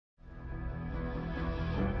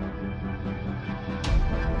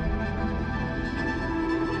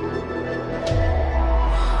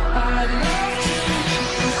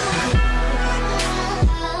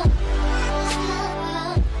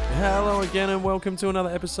again and welcome to another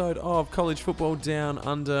episode of College Football Down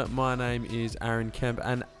Under. My name is Aaron Kemp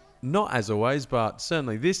and not as always, but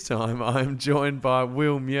certainly this time I'm joined by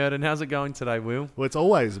Will Murden. How's it going today, Will? Well, it's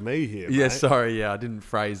always me here, Yeah, mate. sorry, I didn't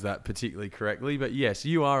phrase that particularly correctly, but yes,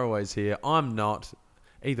 you are always here. I'm not.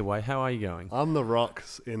 Either way, how are you going? I'm the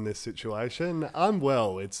rocks in this situation. I'm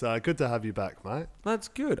well. It's good to have you back, mate. That's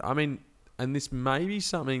good. I mean, and this may be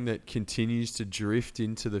something that continues to drift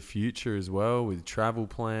into the future as well with travel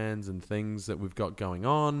plans and things that we've got going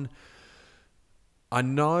on. I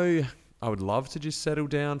know I would love to just settle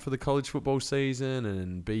down for the college football season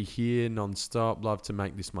and be here non-stop. Love to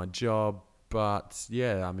make this my job. But,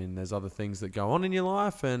 yeah, I mean, there's other things that go on in your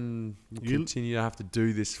life and you continue to have to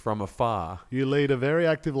do this from afar. You lead a very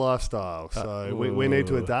active lifestyle, so we need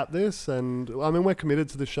to adapt this. And, I mean, we're committed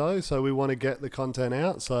to the show, so we want to get the content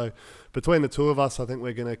out. So between the two of us, I think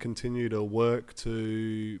we're going to continue to work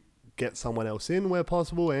to get someone else in where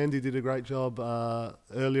possible. Andy did a great job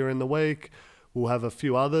earlier in the week. We'll have a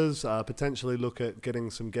few others, potentially look at getting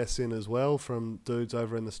some guests in as well from dudes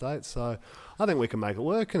over in the States. So I think we can make it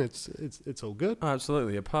work and it's all good.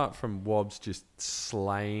 Absolutely. Apart from Wobbs just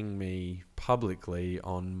slaying me publicly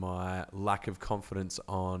on my lack of confidence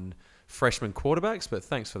on freshman quarterbacks, but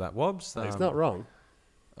thanks for that, Wobbs. He's not wrong.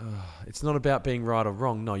 It's not about being right or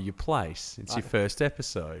wrong. No, your place. It's your first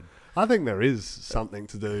episode. I think there is something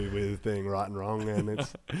to do with being right and wrong, and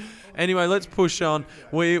it's... Anyway, let's push on.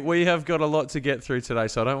 We have got a lot to get through today,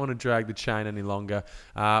 so I don't want to drag the chain any longer.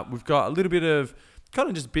 We've got a little bit of kind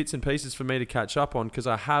of just bits and pieces for me to catch up on because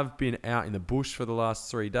I have been out in the bush for the last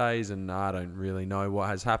 3 days and I don't really know what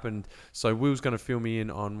has happened. So Will's going to fill me in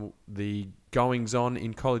on the goings-on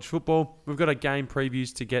in college football. We've got our game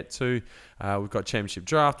previews to get to. We've got championship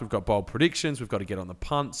draft. We've got bold predictions. We've got to get on the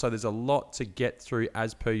punt. So there's a lot to get through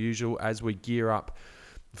as per usual as we gear up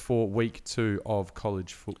for week 2 of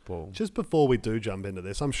college football. Just before we do jump into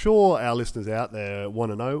this, I'm sure our listeners out there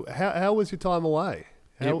want to know, how was your time away?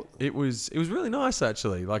 It was really nice,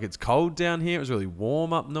 actually. Like, it's cold down here. It was really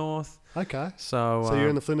warm up north. Okay. So you're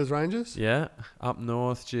in the Flinders Ranges? Yeah, up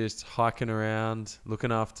north, just hiking around,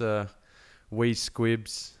 looking after wee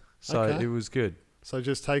squibs. So Okay. it was good. So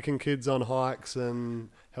just taking kids on hikes and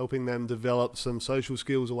helping them develop some social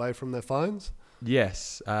skills away from their phones?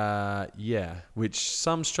 Yes, which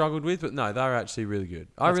some struggled with, but no, they were actually really good.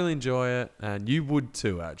 I really enjoy it, and you would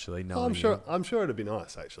too, actually. I'm sure it'd be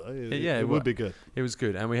nice, actually. It would be good. It was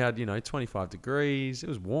good, and we had 25 degrees. It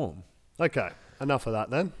was warm. Okay, enough of that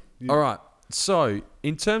then. All right. So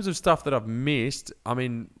in terms of stuff that I've missed, I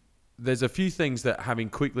mean, there's a few things that, having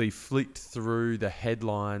quickly flicked through the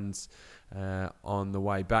headlines on the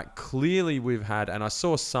way back, clearly we've had, and I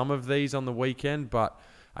saw some of these on the weekend, but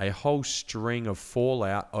a whole string of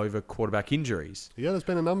fallout over quarterback injuries. Yeah, there's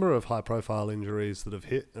been a number of high-profile injuries that have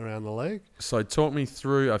hit around the league. So talk me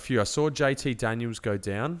through a few. I saw JT Daniels go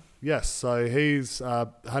down. Yes, so he's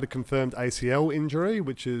had a confirmed ACL injury,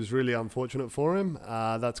 which is really unfortunate for him.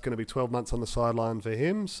 That's going to be 12 months on the sideline for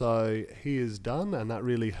him, so he is done, and that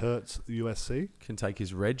really hurts USC. Can take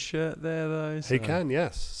his red shirt there, though. So. He can,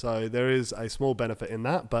 yes. So there is a small benefit in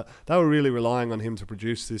that, but they were really relying on him to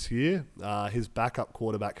produce this year. His backup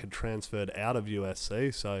quarterback had transferred out of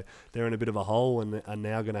USC, so they're in a bit of a hole and are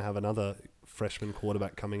now going to have another freshman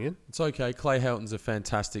quarterback coming in. It's okay. Clay Helton's a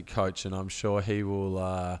fantastic coach, and I'm sure he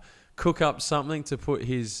will cook up something to put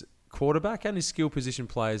his quarterback and his skill position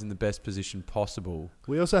players in the best position possible.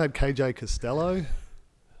 We also had KJ Costello,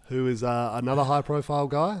 who is another high-profile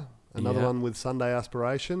guy, another one with Sunday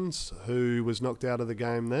aspirations, who was knocked out of the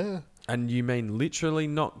game there. And you mean literally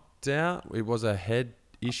knocked out? It was a head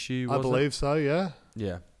issue, I believe so, yeah.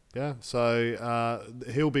 Yeah. Yeah, so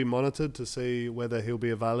he'll be monitored to see whether he'll be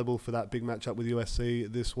available for that big matchup with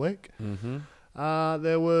USC this week. Mm-hmm.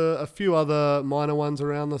 There were a few other minor ones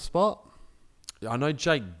around the spot. I know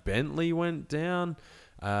Jake Bentley went down,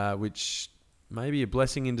 which may be a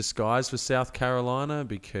blessing in disguise for South Carolina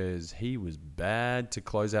because he was bad to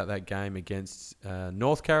close out that game against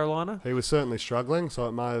North Carolina. He was certainly struggling, so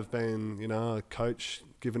it may have been, a coach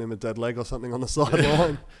giving him a dead leg or something on the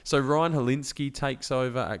sideline. So Ryan Holinsky takes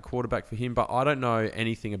over at quarterback for him, but I don't know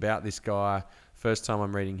anything about this guy. First time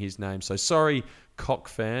I'm reading his name. So sorry, Cock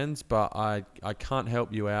fans, but I can't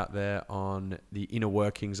help you out there on the inner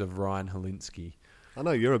workings of Ryan Holinsky. I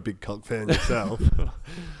know you're a big Cock fan yourself.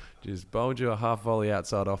 Just bowled you a half volley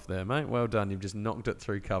outside off there, mate. Well done. You've just knocked it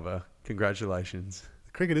through cover. Congratulations.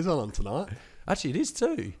 The cricket is on tonight. Actually, it is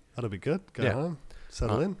too. That'll be good. Go home.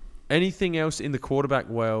 Settle in. Anything else in the quarterback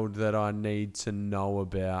world that I need to know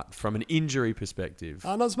about from an injury perspective?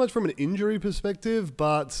 Not so much from an injury perspective,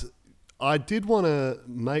 but I did want to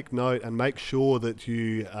make note and make sure that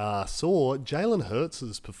you saw Jalen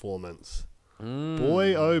Hurts' performance.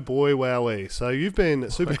 Boy, oh boy, wowee. So you've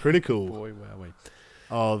been super critical Boy, wowee.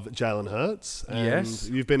 of Jalen Hurts. And Yes.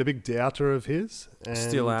 you've been a big doubter of his. And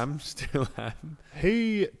Still am.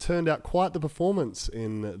 he turned out quite the performance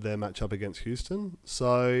in their matchup against Houston.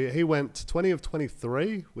 So he went 20 of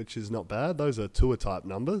 23, which is not bad. Those are Tua-type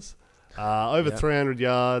numbers. Over 300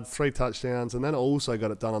 yards, 3 touchdowns, and then also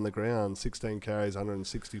got it done on the ground. 16 carries,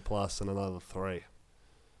 160 plus, and another 3.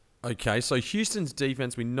 Okay, so Houston's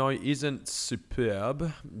defense we know isn't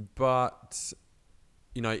superb, but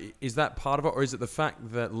is that part of it, or is it the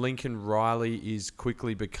fact that Lincoln Riley is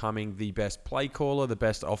quickly becoming the best play caller, the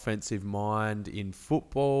best offensive mind in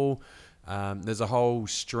football? There's a whole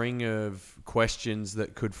string of questions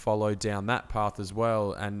that could follow down that path as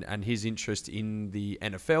well, and his interest in the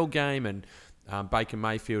NFL game, and Baker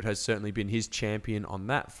Mayfield has certainly been his champion on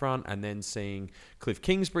that front, and then seeing Cliff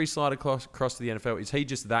Kingsbury slide across to the NFL. Is he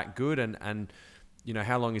just that good, and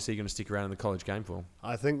how long is he going to stick around in the college game for?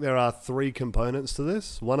 I think there are 3 components to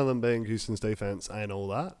this, one of them being Houston's defense and all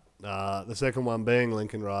that. The second one being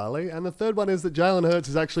Lincoln Riley, and the third one is that Jalen Hurts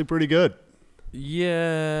is actually pretty good.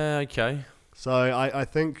 Yeah, okay. So I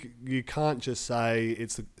think you can't just say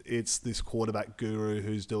it's this quarterback guru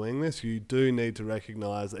who's doing this. You do need to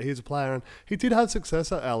recognise that he's a player, and he did have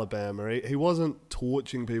success at Alabama. He wasn't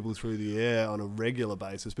torching people through the air on a regular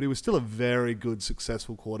basis, but he was still a very good,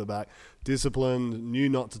 successful quarterback, disciplined, knew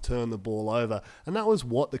not to turn the ball over, and that was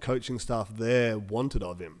what the coaching staff there wanted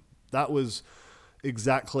of him. That was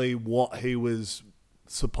exactly what he was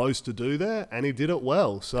supposed to do there, and he did it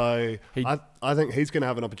well. So I think he's going to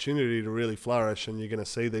have an opportunity to really flourish, and you're going to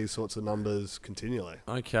see these sorts of numbers continually.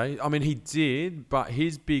 Okay. I mean, he did, but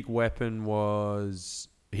his big weapon was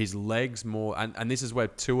his legs more, and this is where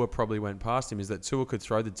Tua probably went past him, is that Tua could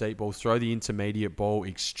throw the deep ball, throw the intermediate ball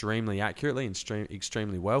extremely accurately and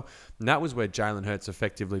extremely well, and that was where Jalen Hurts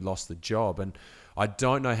effectively lost the job. And I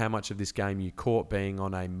don't know how much of this game you caught being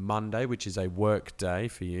on a Monday, which is a work day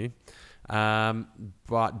for you.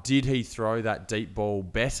 But did he throw that deep ball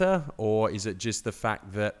better, or is it just the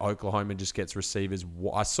fact that Oklahoma just gets receivers?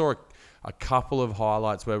 I saw a couple of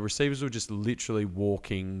highlights where receivers were just literally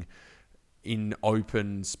walking in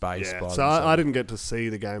open space. Yeah, so I didn't get to see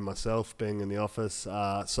the game myself, being in the office.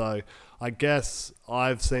 So I guess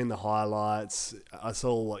I've seen the highlights. I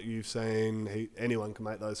saw what you've seen. Anyone can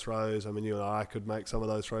make those throws. I mean, you and I could make some of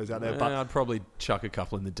those throws out there. But I'd probably chuck a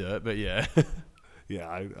couple in the dirt, but yeah. Yeah,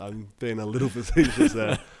 I'm being a little facetious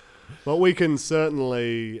there. But we can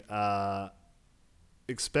certainly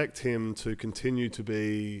expect him to continue to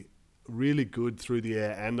be really good through the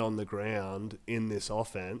air and on the ground in this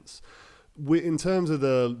offense. In terms of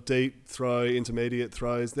the deep throw, intermediate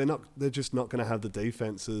throws, they're just not going to have the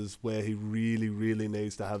defenses where he really, really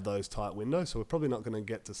needs to have those tight windows. So we're probably not going to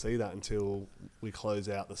get to see that until we close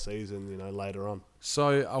out the season, later on.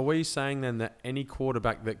 So are we saying then that any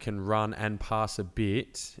quarterback that can run and pass a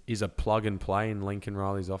bit is a plug and play in Lincoln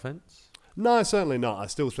Riley's offense? No, certainly not. I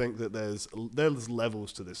still think that there's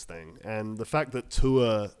levels to this thing. And the fact that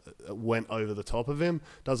Tua went over the top of him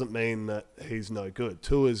doesn't mean that he's no good.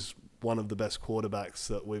 Tua's one of the best quarterbacks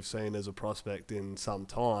that we've seen as a prospect in some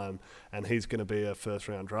time, and he's going to be a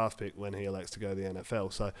first-round draft pick when he elects to go to the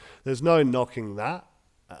NFL. So there's no knocking that.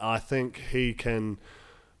 I think he can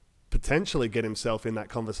potentially get himself in that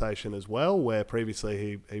conversation as well, where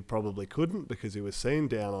previously he probably couldn't because he was seen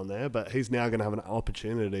down on there, but he's now going to have an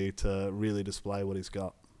opportunity to really display what he's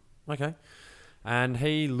got. Okay. And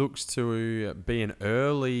he looks to be an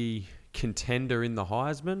early contender in the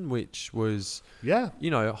Heisman, which was,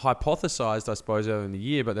 hypothesized, I suppose, earlier in the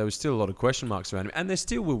year, but there was still a lot of question marks around him, and there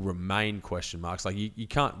still will remain question marks. Like you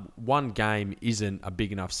can't, one game isn't a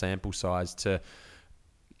big enough sample size to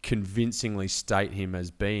convincingly state him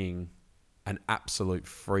as being an absolute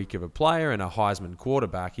freak of a player and a Heisman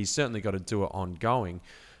quarterback. He's certainly got to do it ongoing,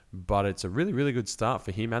 but it's a really, really good start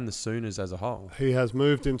for him and the Sooners as a whole. He has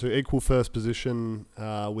moved into equal first position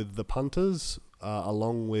with the punters,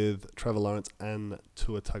 along with Trevor Lawrence and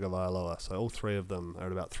Tua Tagovailoa. So all 3 of them are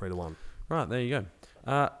at about 3-1. Right, there you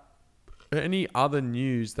go. Any other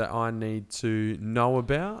news that I need to know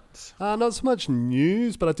about? Not so much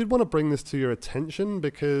news, but I did want to bring this to your attention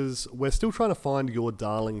because we're still trying to find your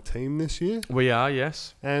darling team this year. We are,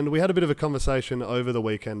 yes. And we had a bit of a conversation over the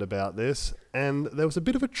weekend about this, and there was a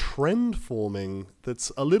bit of a trend forming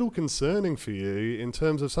that's a little concerning for you in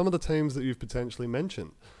terms of some of the teams that you've potentially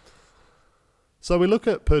mentioned. So we look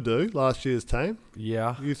at Purdue, last year's team.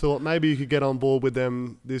 Yeah. You thought maybe you could get on board with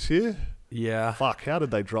them this year? Yeah. Fuck, how did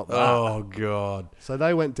they drop that? Oh, God. So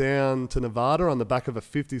they went down to Nevada on the back of a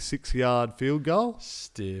 56-yard field goal.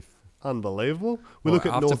 Stiff. Unbelievable. We look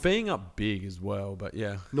at after being up big as well, but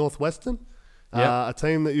yeah. Northwestern. A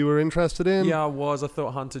team that you were interested in? Yeah, I was. I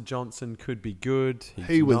thought Hunter Johnson could be good.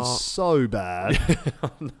 He was so bad.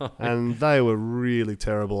 No. And they were really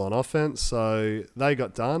terrible on offense, so they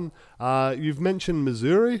got done. You've mentioned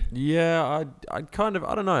Missouri. Yeah, I kind of,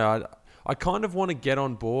 I don't know. I kind of want to get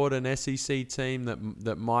on board an SEC team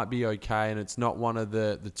that might be okay, and it's not one of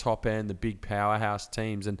the top end, the big powerhouse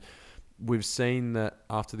teams. And we've seen that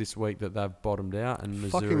after this week that they've bottomed out. And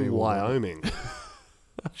Missouri, fucking Wyoming.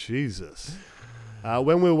 Jesus.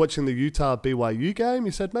 When we were watching the Utah BYU game,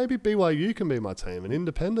 you said maybe BYU can be my team, an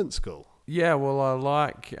independent school. Yeah, well, I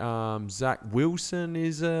like Zach Wilson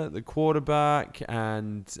is the quarterback,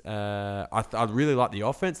 and I really like the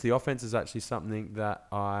offense. The offense is actually something that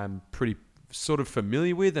I'm pretty sort of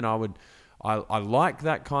familiar with, and I like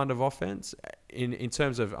that kind of offense. In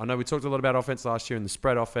terms of, I know we talked a lot about offense last year in the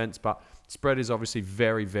spread offense, but spread is obviously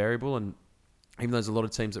very variable, and even though there's a lot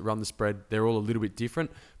of teams that run the spread, they're all a little bit different,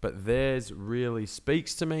 but theirs really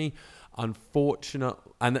speaks to me. Unfortunate,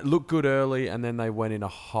 and it looked good early, and then they went in a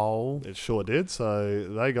hole. It sure did, so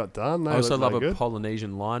they got done. I also love a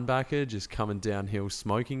Polynesian linebacker just coming downhill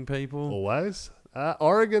smoking people. Always.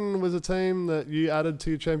 Oregon was a team that you added to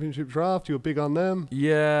your championship draft. You were big on them.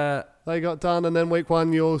 Yeah. They got done, and then week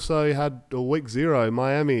 1 you also had, or week 0,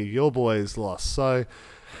 Miami, your boys lost. So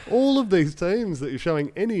all of these teams that you're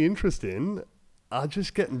showing any interest in are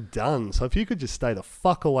just getting done. So if you could just stay the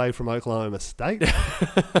fuck away from Oklahoma State.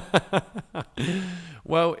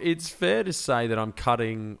 Well, it's fair to say that I'm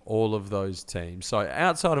cutting all of those teams. So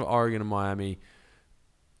outside of Oregon and Miami,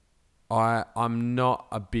 I'm not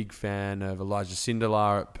a big fan of Elijah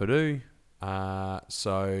Sindelar at Purdue.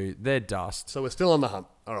 So they're dust. So we're still on the hunt.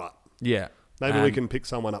 All right. Yeah. Maybe we can pick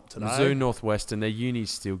someone up today. Mizzou, Northwestern, their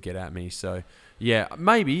unis still get at me. So, yeah,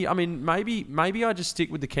 maybe. I mean, maybe I just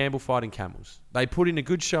stick with the Campbell Fighting Camels. They put in a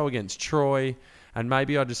good show against Troy, and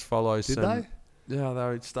maybe I just follow Did they? Yeah,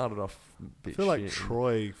 they started off a bit I feel like shit.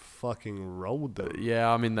 Troy fucking rolled them.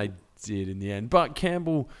 Yeah, I mean, they did in the end. But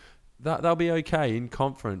Campbell, they'll be okay in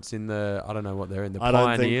conference in the, I don't know what they're in, the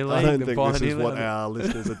Pioneer League. I don't think this is what our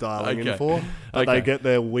listeners are dialing in for. But they get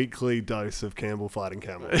their weekly dose of Campbell Fighting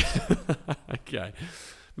Camels. Okay.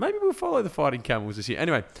 Maybe we'll follow the Fighting Camels this year.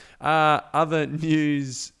 Anyway, other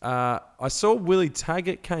news. I saw Willie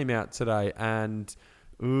Taggart came out today, and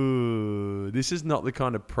this is not the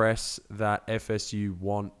kind of press that FSU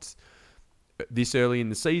want this early in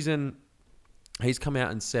the season. He's come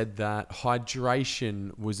out and said that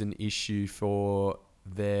hydration was an issue for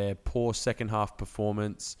their poor second half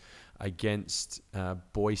performance against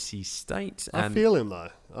Boise State. I feel him though.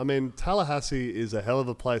 I mean, Tallahassee is a hell of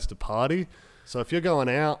a place to party. So if you're going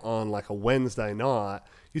out on like a Wednesday night,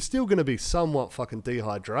 you're still going to be somewhat fucking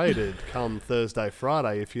dehydrated come Thursday,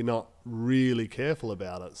 Friday if you're not really careful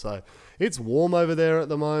about it. So it's warm over there at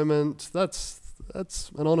the moment. That's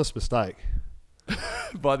an honest mistake.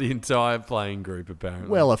 By the entire playing group, apparently.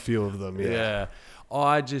 Well, a few of them, yeah.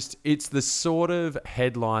 It's the sort of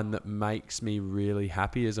headline that makes me really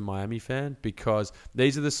happy as a Miami fan, because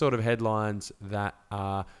these are the sort of headlines that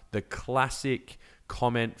are the classic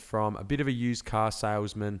comment from a bit of a used car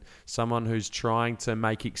salesman, someone who's trying to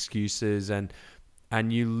make excuses, and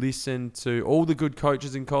you listen to all the good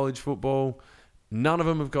coaches in college football. None of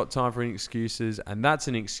them have got time for any excuses, and that's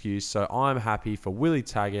an excuse. So I'm happy for Willie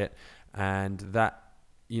Taggart and that,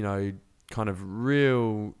 kind of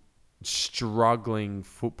real struggling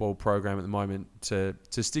football program at the moment to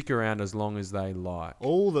stick around as long as they like.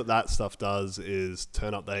 All that stuff does is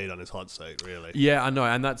turn up the heat on his hot seat, really. Yeah, I know,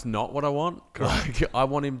 and that's not what I want. Like, I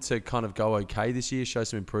want him to kind of go okay this year, show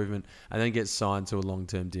some improvement, and then get signed to a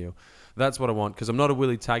long-term deal. That's what I want, because I'm not a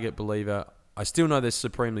Willie Taggart believer. I still know they're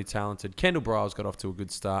supremely talented. Kendall Briles got off to a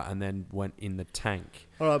good start and then went in the tank.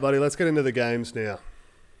 All right, buddy, let's get into the games now.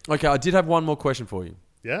 Okay, I did have one more question for you.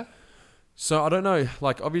 Yeah? So I don't know,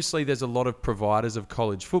 obviously there's a lot of providers of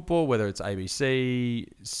college football, whether it's ABC,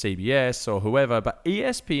 CBS or whoever, but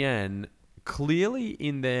ESPN clearly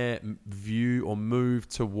in their view or move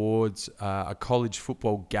towards a college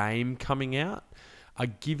football game coming out are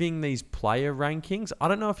giving these player rankings. I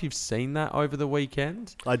don't know if you've seen that over the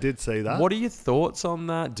weekend. I did see that. What are your thoughts on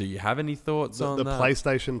that? Do you have any thoughts on the that?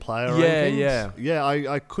 PlayStation player rankings? Yeah. Yeah,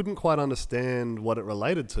 I couldn't quite understand what it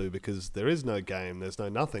related to, because there is no game, there's no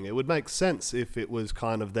nothing. It would make sense if it was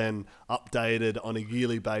kind of then updated on a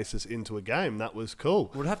yearly basis into a game. That was cool.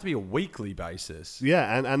 It would have to be a weekly basis.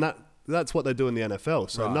 Yeah, and that's what they do in the NFL.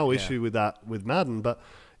 So issue with that with Madden, but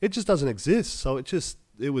it just doesn't exist. So it just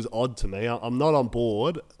odd to me. I'm not on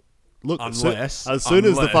board. Look, as soon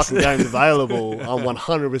as the fucking game's available, I'm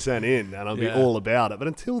 100% in, and I'll be all about it. But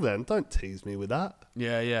until then, don't tease me with that.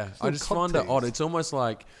 Yeah. I just find it odd. It's almost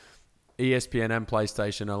like ESPN and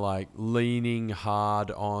PlayStation are like leaning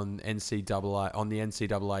hard on the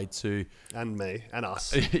NCAA to and me and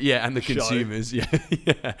us, and the consumers,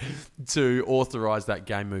 to authorize that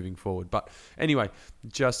game moving forward. But anyway,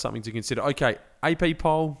 just something to consider. Okay, AP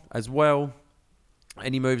poll as well.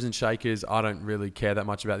 Any moves and shakers? I don't really care that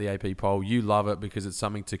much about the AP poll. You love it because it's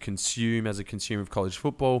something to consume as a consumer of college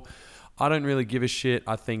football. I don't really give a shit.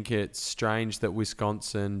 I think it's strange that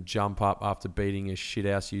Wisconsin jump up after beating a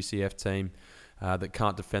shithouse UCF team that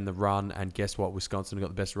can't defend the run. And guess what? Wisconsin got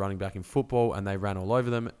the best running back in football, and they ran all over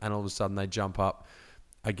them. And all of a sudden, they jump up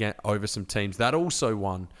again over some teams that also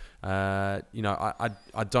won. I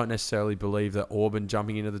don't necessarily believe that Auburn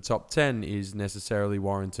jumping into the top 10 is necessarily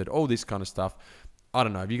warranted. All this kind of stuff. I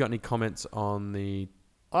don't know. Have you got any comments on the...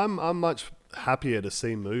 I'm much happier to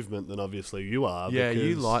see movement than obviously you are. Yeah,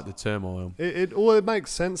 you like the turmoil. It makes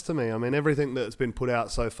sense to me. I mean, everything that's been put out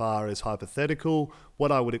so far is hypothetical. What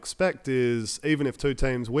I would expect is, even if two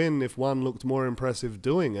teams win, if one looked more impressive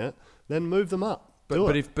doing it, then move them up.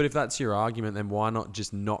 But if that's your argument, then why not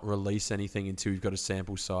just not release anything until you've got a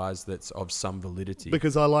sample size that's of some validity?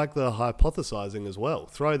 Because I like the hypothesizing as well.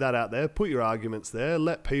 Throw that out there. Put your arguments there.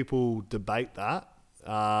 Let people debate that.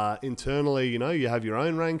 Internally, you have your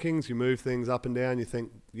own rankings, you move things up and down, you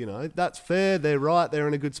think, that's fair, they're right, they're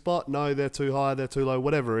in a good spot, no, they're too high, they're too low,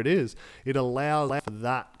 whatever it is. It allows for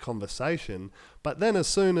that conversation. But then as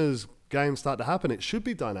soon as games start to happen, it should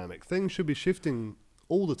be dynamic. Things should be shifting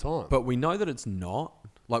all the time. But we know that it's not.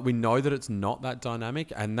 Like, we know that it's not that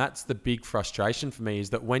dynamic, and that's the big frustration for me, is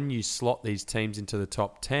that when you slot these teams into the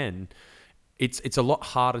top 10, it's a lot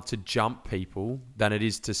harder to jump people than it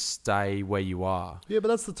is to stay where you are. Yeah, but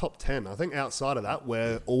that's the top 10. I think outside of that,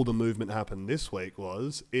 where all the movement happened this week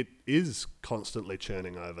it is constantly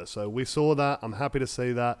churning over. So we saw that. I'm happy to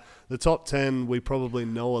see that. The top 10, we probably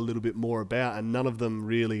know a little bit more about, and none of them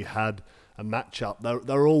really had a matchup.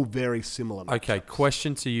 They're all very similar matchups. Okay,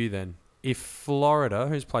 question to you then. If Florida,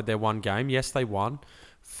 who's played their one game, yes, they won.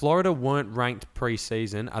 Florida weren't ranked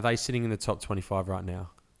pre-season. Are they sitting in the top 25 right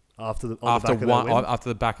now? After the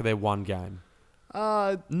back of their one game.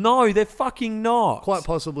 No, they're fucking not. Quite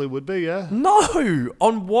possibly would be, yeah. No!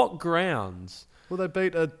 On what grounds? Well, they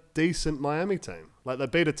beat a decent Miami team. Like, they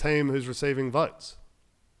beat a team who's receiving votes.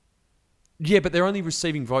 Yeah, but they're only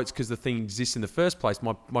receiving votes because the thing exists in the first place.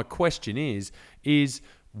 My question is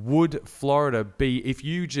would Florida be, if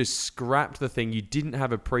you just scrapped the thing, you didn't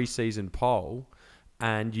have a preseason poll,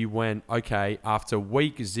 and you went, okay, after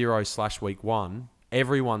week 0/week 1,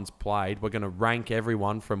 everyone's played, we're going to rank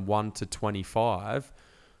everyone from 1 to 25.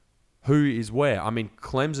 Who is where? I mean,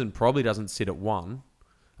 Clemson probably doesn't sit at 1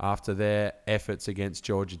 after their efforts against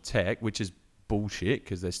Georgia Tech, which is bullshit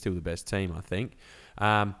because they're still the best team, I think.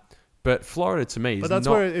 But Florida, to me, is But that's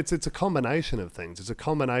where it's a combination of things. It's a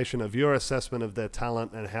combination of your assessment of their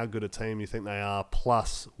talent and how good a team you think they are,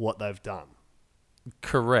 plus what they've done.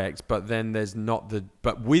 Correct, but then there's not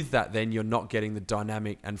but with that, then you're not getting the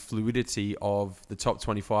dynamic and fluidity of the top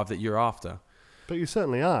 25 that you're after. But you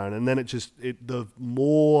certainly are, and then the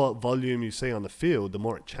more volume you see on the field, the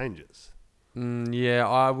more it changes.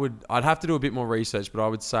 I'd have to do a bit more research, but I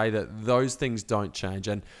would say that those things don't change.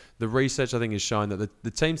 And the research, I think, has shown that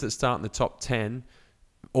the teams that start in the top 10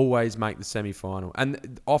 always make the semi-final.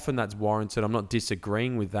 And often that's warranted. I'm not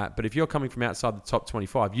disagreeing with that. But if you're coming from outside the top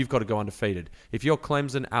 25, you've got to go undefeated. If you're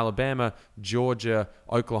Clemson, Alabama, Georgia,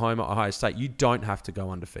 Oklahoma, Ohio State, you don't have to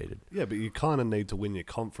go undefeated. Yeah, but you kind of need to win your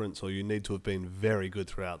conference, or you need to have been very good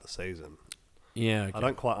throughout the season. Yeah, okay. I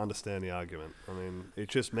don't quite understand the argument. I mean, it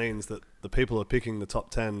just means that the people who are picking the top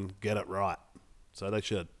 10 get it right. So they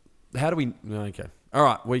should. How do we... Okay. All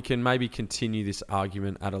right, we can maybe continue this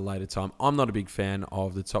argument at a later time. I'm not a big fan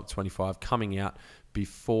of the top 25 coming out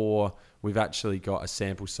before we've actually got a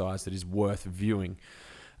sample size that is worth viewing.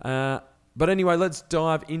 But anyway, let's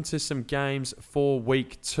dive into some games for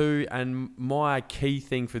week 2. And my key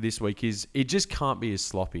thing for this week is it just can't be as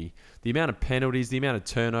sloppy. The amount of penalties, the amount of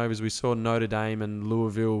turnovers. We saw Notre Dame and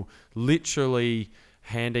Louisville literally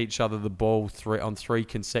hand each other the ball on 3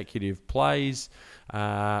 consecutive plays.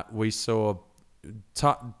 We saw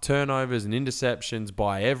turnovers and interceptions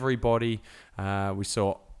by everybody. We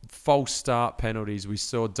saw false start penalties. We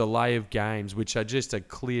saw delay of games, which are just a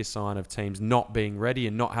clear sign of teams not being ready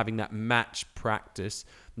and not having that match practice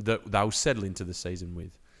that they'll settle into the season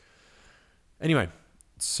with. Anyway,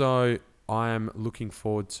 so I am looking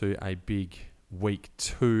forward to a big week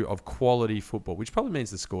 2 of quality football, which probably means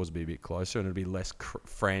the scores will be a bit closer and it'll be less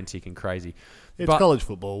frantic and crazy. It's college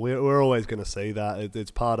football. We're always going to see that.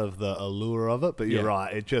 It's part of the allure of it. But you're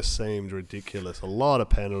right. It just seemed ridiculous. A lot of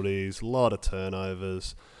penalties, a lot of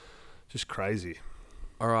turnovers. Just crazy.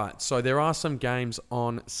 All right. So there are some games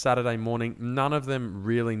on Saturday morning. None of them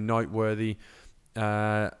really noteworthy.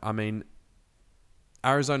 Arizona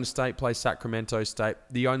State plays Sacramento State.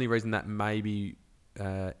 The only reason that may be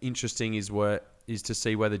interesting is to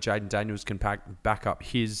see whether Jaden Daniels can back up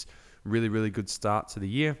his really, really good start to the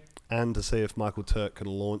year. And to see if Michael Turk can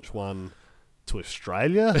launch one to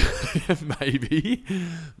Australia.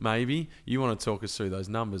 Maybe. You want to talk us through those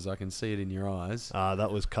numbers. I can see it in your eyes. That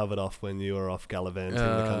was covered off when you were off gallivanting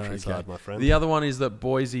the countryside, my friend. The other one is that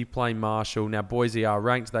Boise play Marshall. Now, Boise are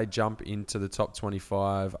ranked. They jump into the top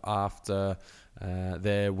 25 after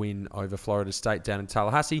their win over Florida State down in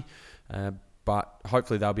Tallahassee. But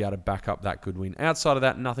hopefully they'll be able to back up that good win. Outside of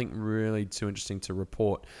that, nothing really too interesting to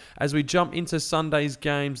report. As we jump into Sunday's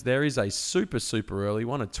games, there is a super, super early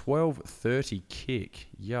one, a 12:30 kick.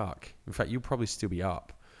 Yuck. In fact, you'll probably still be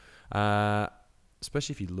up.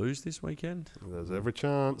 Especially if you lose this weekend. There's every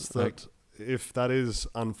chance that if that is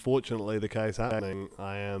unfortunately the case happening,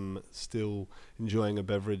 I am still enjoying a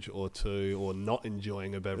beverage or two, or not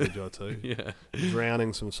enjoying a beverage or two. Yeah.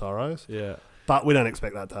 Drowning some sorrows. Yeah. But we don't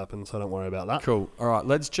expect that to happen, so don't worry about that. Cool. All right,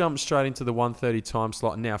 let's jump straight into the 1:30 time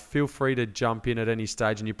slot. Now, feel free to jump in at any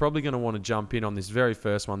stage, and you're probably going to want to jump in on this very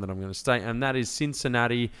first one that I'm going to state, and that is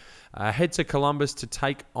Cincinnati. Head to Columbus to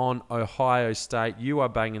take on Ohio State. You are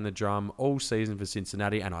banging the drum all season for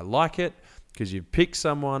Cincinnati, and I like it because you've picked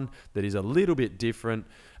someone that is a little bit different.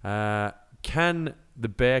 Can the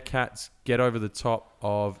Bearcats get over the top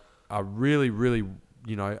of a really, really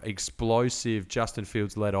explosive Justin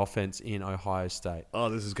Fields-led offense in Ohio State? Oh,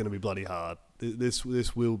 this is going to be bloody hard. This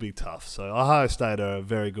will be tough. So Ohio State are a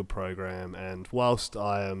very good program, and whilst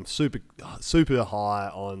I am super high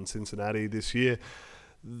on Cincinnati this year,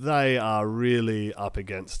 they are really up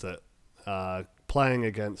against it. Playing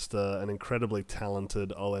against an incredibly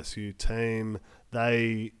talented OSU team.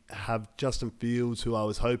 They have Justin Fields, who I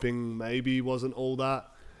was hoping maybe wasn't all that.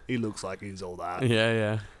 He looks like he's all that.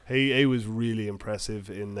 Yeah. He was really impressive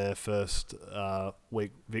in their first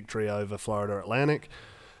week victory over Florida Atlantic.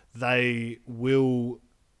 They will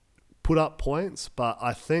put up points, but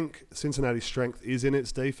I think Cincinnati's strength is in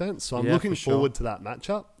its defense. So I'm looking forward to that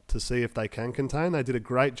matchup to see if they can contain. They did a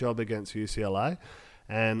great job against UCLA,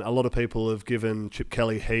 and a lot of people have given Chip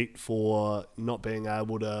Kelly heat for not being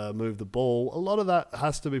able to move the ball. A lot of that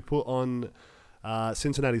has to be put on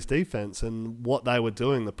Cincinnati's defense and what they were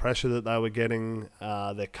doing, the pressure that they were getting,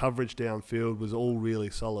 their coverage downfield was all really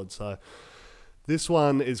solid. So this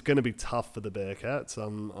one is going to be tough for the Bearcats.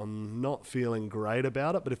 I'm not feeling great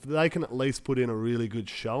about it, but if they can at least put in a really good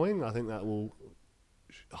showing, I think that will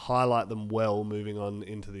highlight them well moving on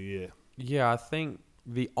into the year. Yeah, I think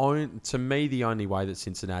to me the only way that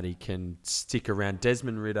Cincinnati can stick around,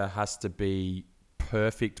 Desmond Ridder has to be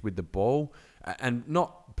perfect with the ball, and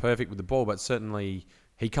not perfect with the ball, but certainly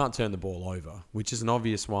he can't turn the ball over, which is an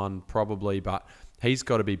obvious one probably, but he's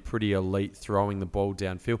got to be pretty elite throwing the ball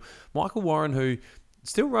downfield. Michael Warren, who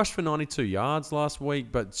still rushed for 92 yards last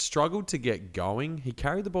week, but struggled to get going. He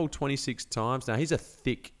carried the ball 26 times. Now, he's a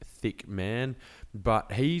thick man, but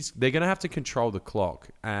they're going to have to control the clock.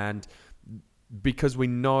 And because we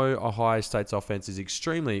know Ohio State's offense is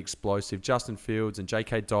extremely explosive, Justin Fields and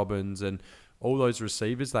J.K. Dobbins and all those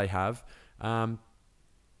receivers they have.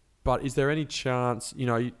 But is there any chance,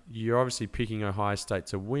 you're obviously picking Ohio State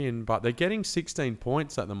to win, but they're getting 16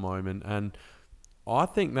 points at the moment, and I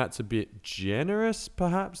think that's a bit generous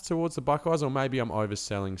perhaps towards the Buckeyes, or maybe I'm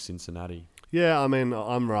overselling Cincinnati. Yeah, I mean,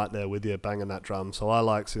 I'm right there with you, banging that drum. So I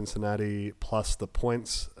like Cincinnati plus the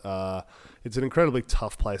points. It's an incredibly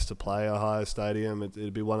tough place to play, Ohio Stadium.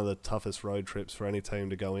 It'd be one of the toughest road trips for any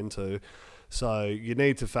team to go into. So you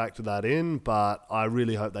need to factor that in, but I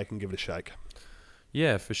really hope they can give it a shake.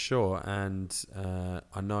 Yeah, for sure. And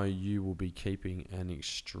I know you will be keeping an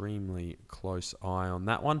extremely close eye on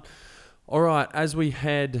that one. All right, as we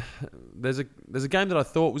head, there's a game that I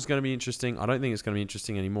thought was going to be interesting. I don't think it's going to be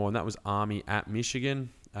interesting anymore, and that was Army at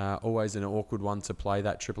Michigan. Always an awkward one to play,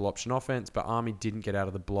 that triple option offense, but Army didn't get out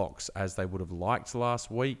of the blocks as they would have liked last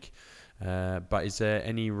week. But is there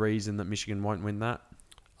any reason that Michigan won't win that?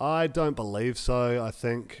 I don't believe so. I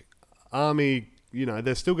think Army,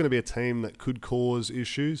 they're still going to be a team that could cause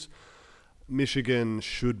issues. Michigan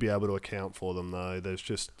should be able to account for them, though. There's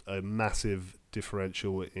just a massive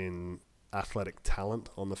differential in athletic talent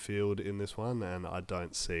on the field in this one, and I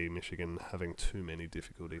don't see Michigan having too many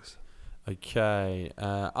difficulties. Okay.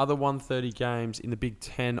 Other 1:30 games in the Big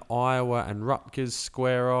Ten, Iowa and Rutgers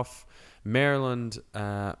square off. Maryland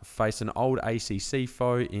face an old ACC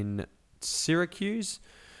foe in Syracuse,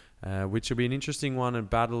 which will be an interesting one, a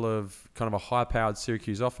battle of kind of a high-powered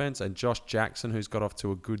Syracuse offense and Josh Jackson, who's got off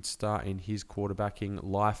to a good start in his quarterbacking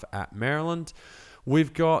life at Maryland.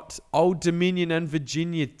 We've got Old Dominion and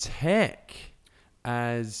Virginia Tech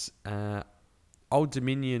as Old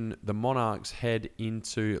Dominion, the Monarchs, head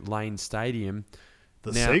into Lane Stadium.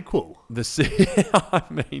 The sequel. I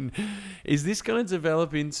mean, is this going to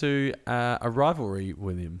develop into a rivalry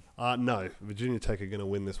with him? No. Virginia Tech are going to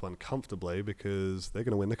win this one comfortably because they're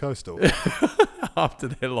going to win the Coastal. After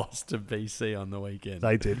their loss to BC on the weekend.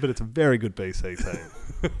 They did, but it's a very good BC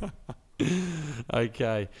team.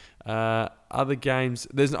 Okay. Other games.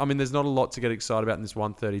 There's not a lot to get excited about in this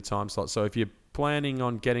 1:30 time slot. So if you're planning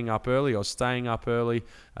on getting up early or staying up early,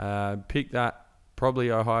 pick that, probably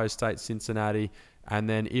Ohio State, Cincinnati. And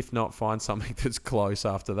then, if not, find something that's close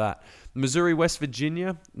after that. Missouri, West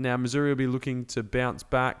Virginia. Now, Missouri will be looking to bounce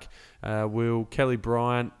back. Will Kelly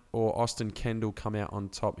Bryant or Austin Kendall come out on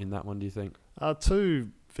top in that one, do you think?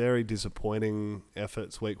 Two very disappointing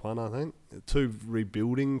efforts week one, I think. Two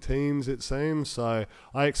rebuilding teams, it seems. So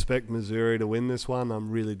I expect Missouri to win this one.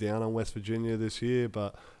 I'm really down on West Virginia this year,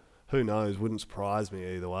 but who knows? Wouldn't surprise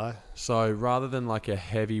me either way. So rather than like a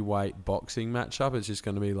heavyweight boxing matchup, it's just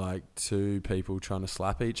going to be like two people trying to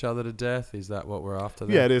slap each other to death. Is that what we're after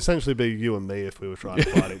there? Yeah, it'd essentially be you and me if we were trying to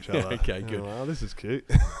fight each other. Okay, good. Oh, this is cute.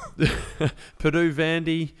 Purdue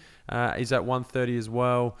Vandy is at 1:30 as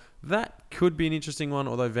well. That could be an interesting one,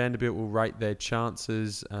 although Vanderbilt will rate their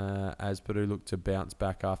chances as Purdue look to bounce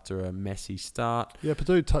back after a messy start. Yeah,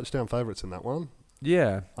 Purdue touchdown favourites in that one.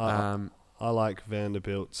 Yeah. I like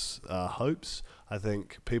Vanderbilt's hopes. I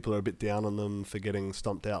think people are a bit down on them for getting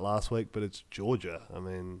stomped out last week, but it's Georgia. I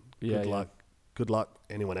mean, good luck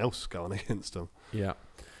anyone else going against them. Yeah.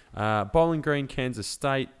 Bowling Green, Kansas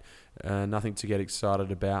State. Nothing to get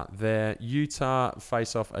excited about there. Utah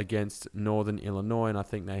face off against Northern Illinois, and I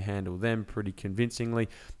think they handle them pretty convincingly.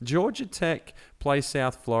 Georgia Tech play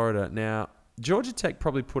South Florida. Now, Georgia Tech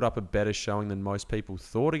probably put up a better showing than most people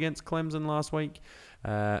thought against Clemson last week.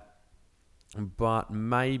 But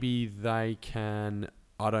maybe they can,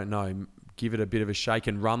 I don't know, give it a bit of a shake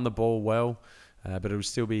and run the ball well. But it will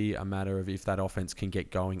still be a matter of if that offense can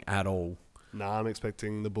get going at all. No, I'm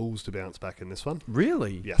expecting the Bulls to bounce back in this one.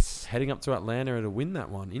 Really? Yes. Heading up to Atlanta to win that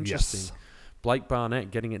one. Interesting. Yes. Blake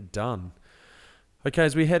Barnett getting it done. Okay,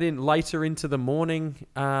 as we head in later into the morning,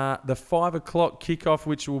 the 5 o'clock kickoff,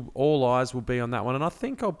 which all eyes will be on that one. And I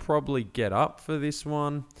think I'll probably get up for this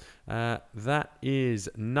one. That is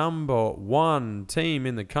number 1 team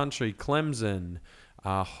in the country, Clemson,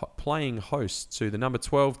 playing host to the number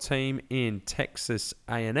 12 team in Texas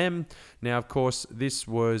A&M. Now, of course, this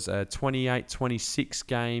was a 28-26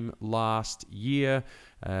 game last year.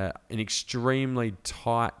 An extremely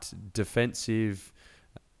tight defensive.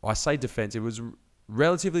 I say defensive. It was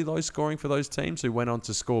relatively low scoring for those teams who went on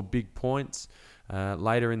to score big points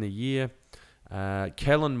later in the year.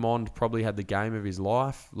 Kellen Mond probably had the game of his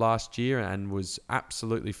life last year and was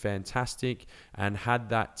absolutely fantastic and had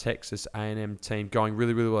that Texas A&M team going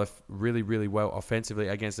really well offensively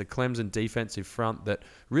against a Clemson defensive front that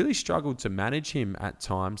really struggled to manage him at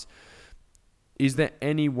times. Is there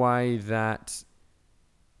any way that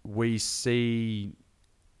we see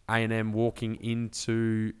A&M walking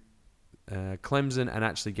into Clemson and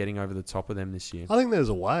actually getting over the top of them this year? I think there's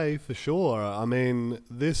a way for sure. I mean,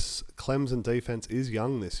 this Clemson defense is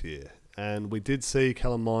young this year, and we did see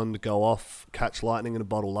Kellen Mond go off, catch lightning in a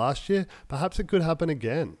bottle last year. Perhaps it could happen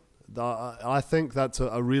again. I think that's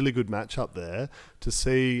a really good matchup there to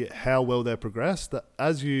see how well they progressed.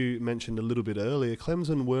 As you mentioned a little bit earlier,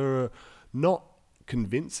 Clemson were not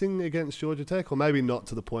convincing against Georgia Tech, or maybe not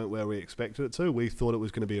to the point where we expected it to. We thought it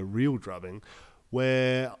was going to be a real drubbing,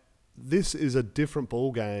 where this is a different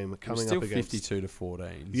ball game coming up against. Still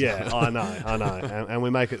 52-14. Yeah, I know. And we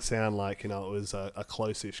make it sound like, it was a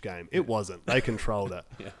close-ish game. It wasn't. They controlled it.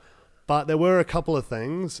 Yeah. But there were a couple of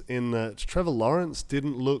things in that Trevor Lawrence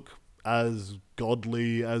didn't look as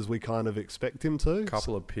godly as we kind of expect him to.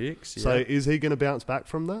 Couple of picks. Yeah. So is he going to bounce back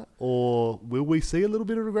from that? Or will we see a little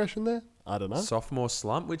bit of regression there? I don't know. Sophomore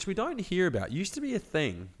slump, which we don't hear about. Used to be a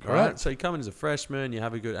thing, Correct. right? So you come in as a freshman, you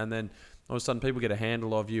have a good, and then all of a sudden people get a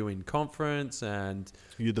handle of you in conference, and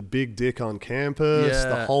you're the big dick on campus. Yeah.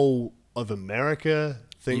 The whole of America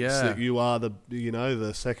thinks that you are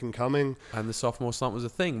the second coming. And the sophomore slump was a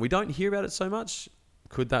thing. We don't hear about it so much.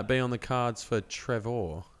 Could that be on the cards for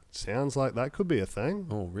Trevor? Sounds like that could be a thing.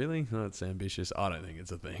 Oh, really? No, it's ambitious. I don't think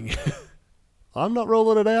it's a thing. I'm not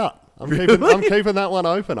ruling it out. I'm keeping that one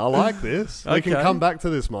open. I like this. We can Okay. come back to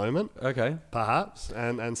this moment, Okay. perhaps,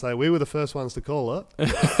 and say we were the first ones to call it.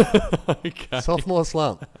 Okay. Sophomore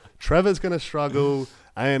slump. Trevor's going to struggle.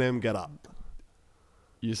 A&M get up.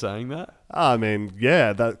 You saying that? I mean,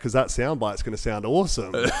 yeah, because that soundbite's going to sound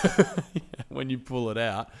awesome. When you pull it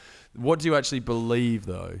out. What do you actually believe,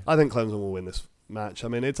 though? I think Clemson will win this match. I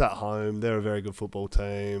mean, it's at home. They're a very good football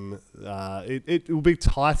team. It will be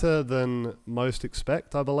tighter than most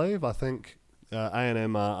expect, I believe. I think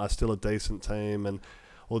A&M are still a decent team, and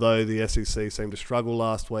although the SEC seemed to struggle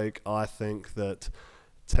last week, I think that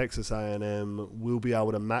Texas A&M will be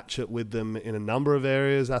able to match it with them in a number of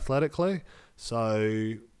areas athletically.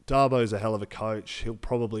 So Darbo's a hell of a coach. He'll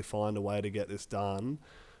probably find a way to get this done,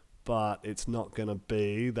 but it's not going to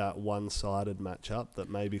be that one-sided matchup that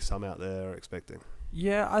maybe some out there are expecting.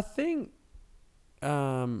 Yeah, I think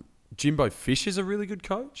Jimbo Fisher's a really good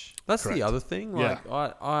coach. That's Correct. the other thing. Like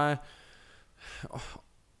I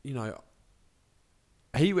you know,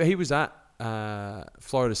 he was at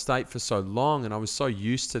Florida State for so long, and I was so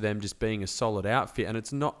used to them just being a solid outfit. And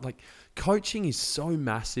it's not like coaching is so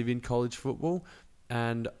massive in college football,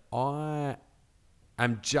 and I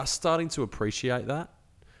am just starting to appreciate that.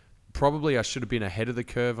 Probably I should have been ahead of the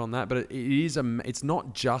curve on that, but it's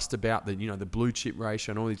not just about the blue chip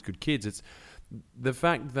ratio and all these good kids. It's the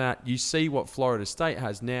fact that you see what Florida State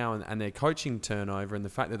has now and their coaching turnover, and the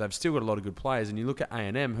fact that they've still got a lot of good players. And you look at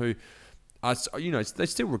A&M, who are, they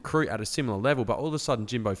still recruit at a similar level, but all of a sudden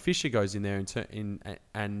Jimbo Fisher goes in there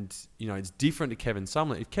and it's different to Kevin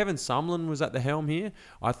Sumlin. If Kevin Sumlin was at the helm here,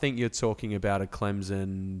 I think you're talking about a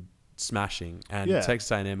Clemson smashing, and Texas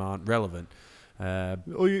A&M aren't relevant.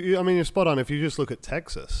 Well, you're spot on. If you just look at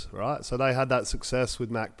Texas, right? So they had that success with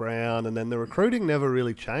Mac Brown, and then the recruiting never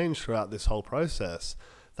really changed throughout this whole process.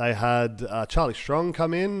 They had Charlie Strong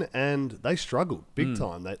come in, and they struggled big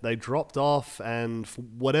time. They dropped off, and for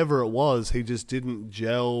whatever it was, he just didn't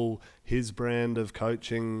gel. His brand of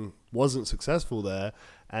coaching wasn't successful there.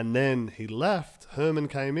 And then he left. Herman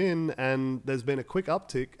came in, and there's been a quick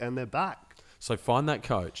uptick, and they're back. So find that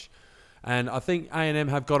coach. And I think A&M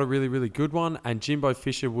have got a really, really good one, and Jimbo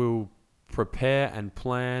Fisher will prepare and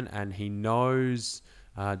plan, and he knows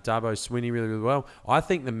Dabo Swinney really, really well. I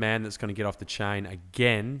think the man that's going to get off the chain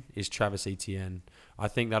again is Travis Etienne. I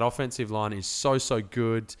think that offensive line is so, so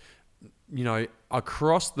good,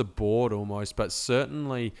 across the board almost, but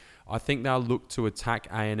certainly I think they'll look to attack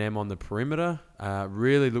A&M on the perimeter,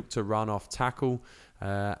 really look to run off tackle,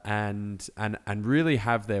 and really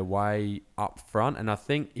have their way up front. And I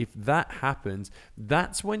think if that happens,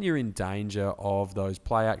 that's when you're in danger of those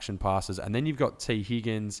play action passes. And then you've got T.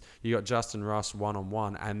 Higgins, you got Justin Russ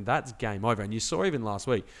one-on-one, and that's game over. And you saw even last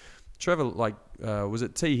week, Trevor, was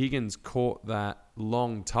it T. Higgins caught that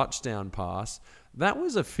long touchdown pass? That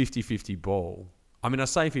was a 50-50 ball. I mean, I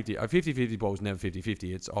say 50. A 50-50 ball is never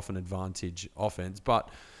 50-50. It's often advantage offense. But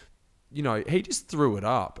he just threw it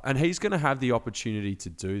up, and he's going to have the opportunity to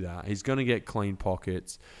do that. He's going to get clean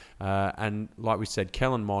pockets. And like we said,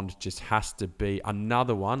 Kellen Mond just has to be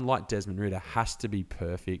another one, like Desmond Ridder, has to be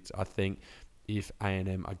perfect, I think, if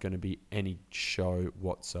A&M are going to be any show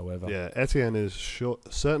whatsoever. Yeah, Etienne is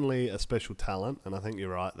certainly a special talent, and I think you're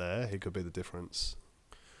right there. He could be the difference.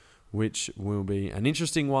 Which will be an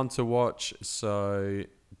interesting one to watch. So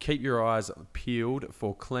keep your eyes peeled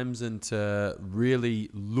for Clemson to really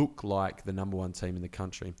look like the number one team in the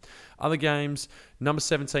country. Other games, number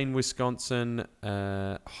 17, Wisconsin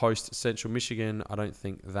host Central Michigan. I don't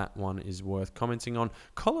think that one is worth commenting on.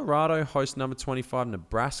 Colorado host number 25,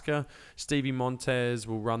 Nebraska. Stevie Montez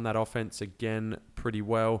will run that offense again pretty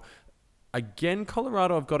well. Again,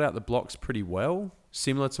 Colorado have got out the blocks pretty well,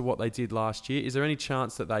 similar to what they did last year. Is there any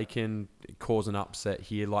chance that they can cause an upset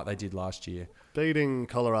here like they did last year? Beating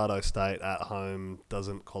Colorado State at home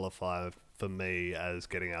doesn't qualify for me as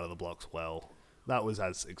getting out of the blocks well. That was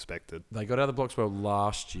as expected. They got out of the blocks well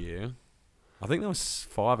last year. I think that was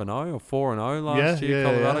 5-0 or 4-0 last year,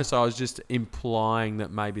 Colorado. Yeah. So I was just implying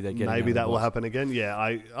that maybe they're getting maybe that will happen again. Yeah,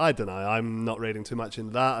 I don't know. I'm not reading too much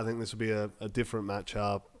into that. I think this will be a different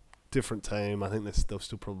matchup. Different team. I think they'll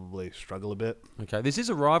still probably struggle a bit. Okay, this is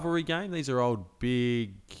a rivalry game. These are old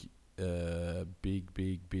Big 12.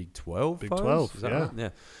 Big foes? 12, is that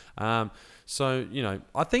right? Yeah. So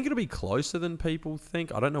I think it'll be closer than people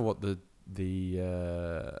think. I don't know what the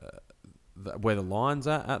where the line's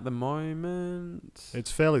at the moment. It's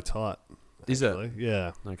fairly tight. Is actually. it?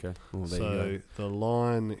 Yeah. Okay. Well, there so you the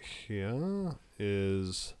line here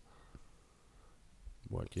is.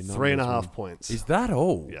 Work your 3.5 points. Is that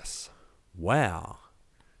all? Yes. Wow.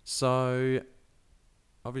 So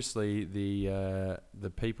obviously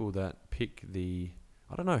the people that pick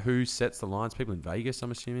I don't know who sets the lines. People in Vegas,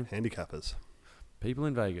 I'm assuming. Handicappers. People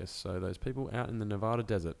in Vegas. So those people out in the Nevada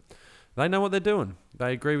desert. They know what they're doing.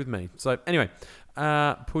 They agree with me. So anyway,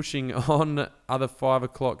 pushing on other 5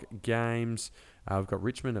 o'clock games. We've got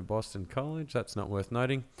Richmond at Boston College. That's not worth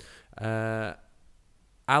noting.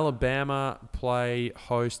 Alabama play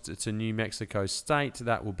host to New Mexico State.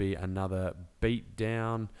 That will be another beat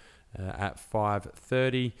down at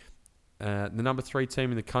 5:30. The number 3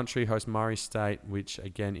 team in the country hosts Murray State, which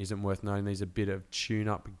again isn't worth noting. These are a bit of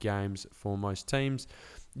tune-up games for most teams.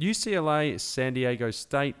 UCLA, San Diego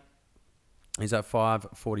State is at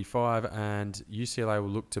 5:45, and UCLA will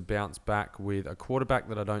look to bounce back with a quarterback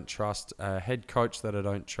that I don't trust, a head coach that I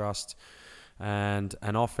don't trust, and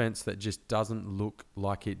an offense that just doesn't look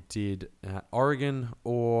like it did at Oregon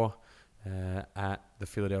or at the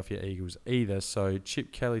Philadelphia Eagles either. So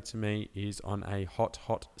Chip Kelly to me is on a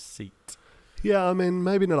hot seat. Yeah, I mean,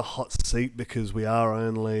 maybe not a hot seat because we are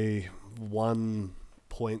only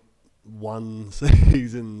 1.1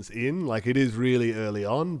 seasons in. Like, it is really early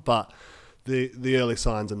on, but the early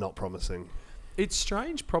signs are not promising. It's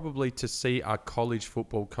strange probably to see a college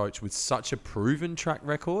football coach with such a proven track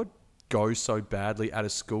record go so badly at a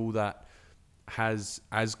school that has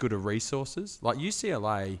as good a resources. Like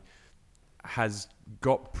UCLA has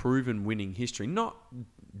got proven winning history, not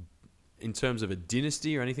in terms of a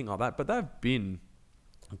dynasty or anything like that, but they've been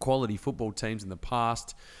quality football teams in the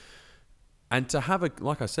past. And to have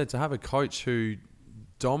like I said, to have a coach who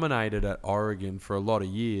dominated at Oregon for a lot of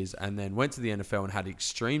years and then went to the NFL and had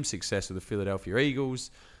extreme success with the Philadelphia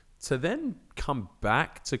Eagles, to then come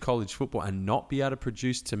back to college football and not be able to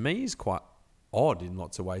produce, to me, is quite odd in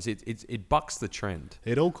lots of ways. It bucks the trend.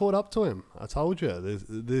 It all caught up to him. I told you.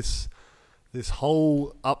 This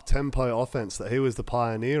whole up-tempo offense that he was the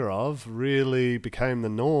pioneer of really became the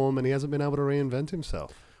norm, and he hasn't been able to reinvent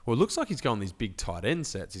himself. Well, it looks like he's going these big tight end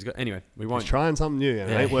sets. He's trying something new,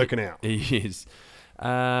 and it ain't working out. He is.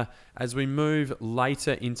 As we move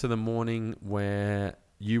later into the morning, where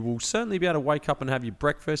you will certainly be able to wake up and have your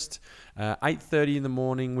breakfast. 8:30 in the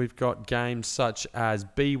morning, we've got games such as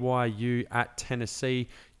BYU at Tennessee.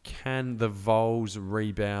 Can the Vols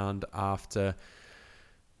rebound after,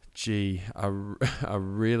 a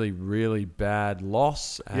really, really bad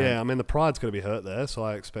loss? Yeah, I mean, the pride's going to be hurt there, so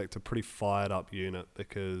I expect a pretty fired-up unit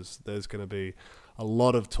because there's going to be a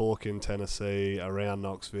lot of talk in Tennessee around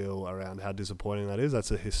Knoxville, around how disappointing that is.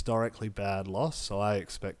 That's a historically bad loss, so I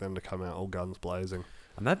expect them to come out all guns blazing.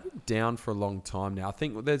 And they've been down for a long time now. I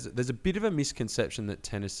think there's a bit of a misconception that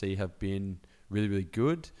Tennessee have been really, really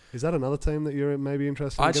good. Is that another team that you're maybe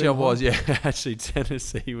interested in? Actually, I was, yeah. Actually,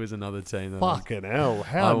 Tennessee was another team. Fucking hell.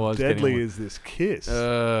 How deadly is this kiss?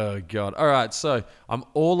 Oh, God. All right, so I'm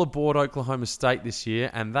all aboard Oklahoma State this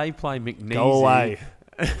year, and they play McNeese. Go away.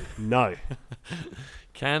 No.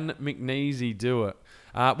 Can McNeese do it?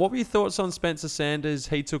 What were your thoughts on Spencer Sanders?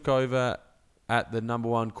 He took over at the number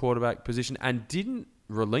 1 quarterback position and didn't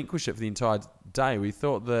relinquish it for the entire day. We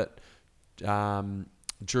thought that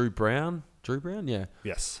Drew Brown, yeah.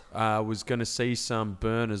 Yes. Was going to see some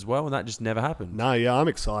burn as well, and that just never happened. No, yeah, I'm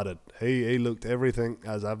excited. He looked everything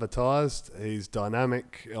as advertised. He's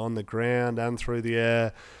dynamic on the ground and through the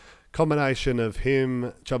air. Combination of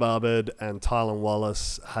him, Chubb Hubbard, and Tylan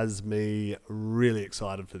Wallace has me really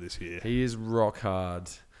excited for this year. He is rock hard.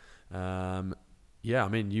 Yeah, I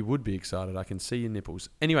mean, you would be excited. I can see your nipples.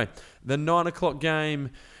 Anyway, the 9 o'clock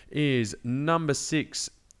game is number 6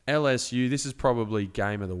 LSU. This is probably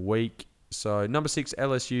game of the week. So number 6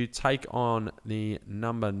 LSU take on the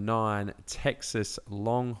number 9 Texas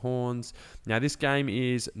Longhorns. Now this game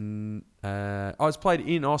is it's played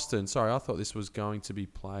in Austin. Sorry, I thought this was going to be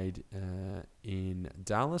played in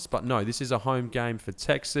Dallas, but no, this is a home game for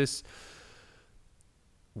Texas.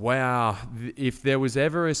 Wow, if there was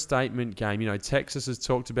ever a statement game, Texas has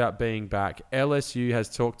talked about being back. LSU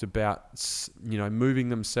has talked about, moving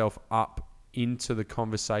themselves up into the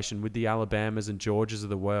conversation with the Alabamas and Georgias of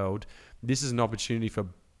the world. This is an opportunity for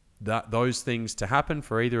those things to happen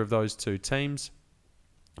for either of those two teams.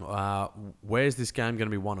 Where's this game going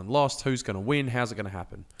to be won and lost? Who's going to win? How's it going to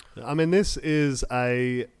happen? I mean, this is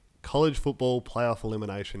a college football playoff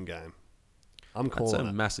elimination game. I'm calling it. That's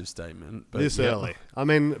a massive statement. But this early. I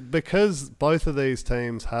mean, because both of these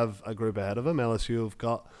teams have a group ahead of them. LSU have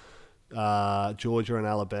got Georgia and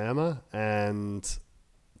Alabama, and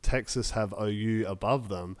Texas have OU above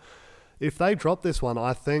them. If they drop this one,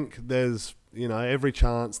 I think there's every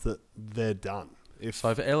chance that they're done.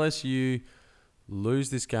 So if LSU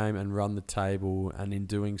lose this game and run the table, and in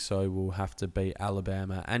doing so will have to beat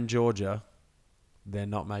Alabama and Georgia, they're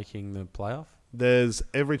not making the playoff? There's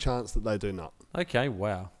every chance that they do not. Okay,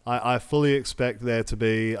 wow. I fully expect there to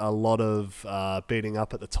be a lot of beating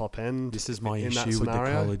up at the top end. This is my issue with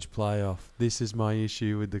the college playoff. This is my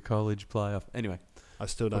issue with the college playoff. Anyway. I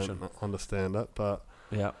still don't understand it, but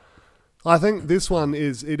yeah, I think this one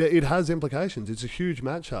it has implications. It's a huge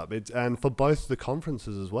matchup. And for both the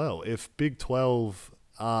conferences as well. If Big 12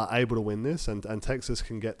 are able to win this and Texas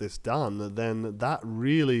can get this done, then that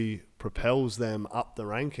really propels them up the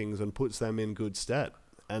rankings and puts them in good stead.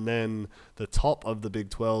 And then the top of the Big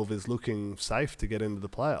 12 is looking safe to get into the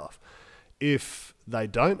playoff. If they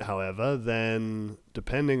don't, however, then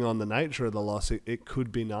depending on the nature of the loss, it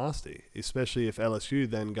could be nasty, especially if LSU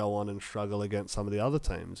then go on and struggle against some of the other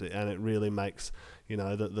teams. And it really makes,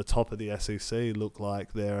 the top of the SEC look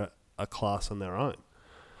like they're a class on their own.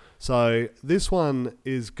 So this one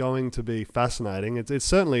is going to be fascinating. It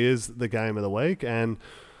certainly is the game of the week, and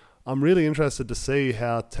I'm really interested to see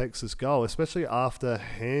how Texas go, especially after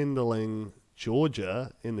handling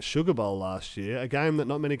Georgia in the Sugar Bowl last year, a game that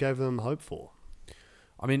not many gave them hope for.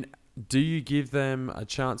 I mean, do you give them a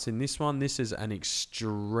chance in this one? This is an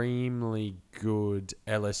extremely good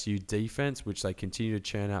LSU defense, which they continue to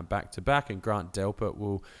churn out back-to-back, and Grant Delpit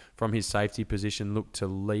will, from his safety position, look to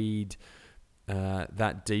lead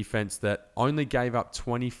that defense that only gave up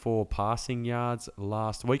 24 passing yards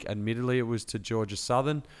last week. Admittedly, it was to Georgia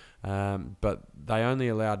Southern, but they only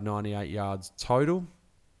allowed 98 yards total.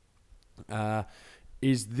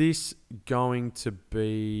 Is this going to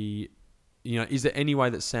be, is there any way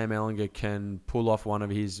that Sam Ehlinger can pull off one of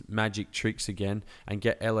his magic tricks again and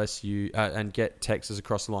get LSU and get Texas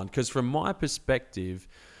across the line? Because from my perspective,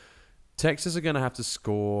 Texas are going to have to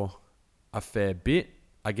score a fair bit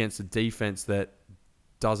against a defense that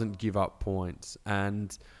doesn't give up points.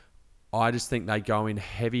 And I just think they go in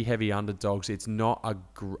heavy underdogs. It's not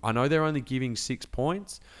I know they're only giving 6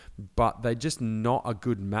 points, but they're just not a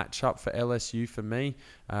good matchup for LSU for me.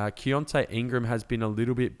 Keontae Ingram has been a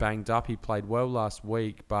little bit banged up. He played well last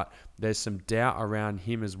week, but there's some doubt around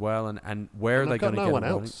him as well. And where are they going to get no one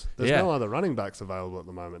else? There's no other running backs available at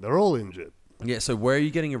the moment. They're all injured. Yeah, so where are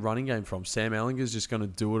you getting a running game from? Sam Ehlinger's just going to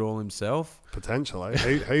do it all himself? Potentially.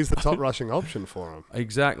 He's the top rushing option for him.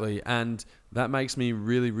 Exactly, and that makes me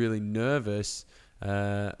really, really nervous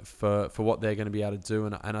for what they're going to be able to do.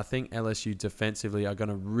 And I think LSU defensively are going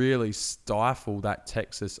to really stifle that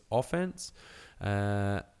Texas offense.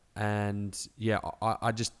 And yeah,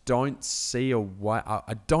 I just don't see a way.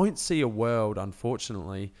 I don't see a world,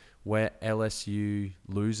 unfortunately, where LSU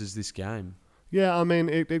loses this game. Yeah, I mean,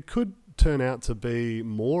 it could turn out to be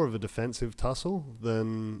more of a defensive tussle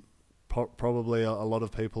than probably a lot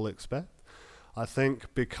of people expect. I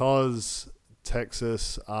think because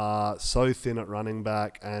Texas are so thin at running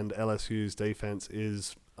back and LSU's defense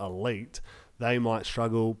is elite, they might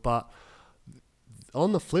struggle. But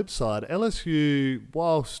on the flip side, LSU,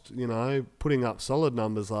 whilst, putting up solid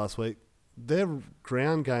numbers last week, their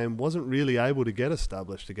ground game wasn't really able to get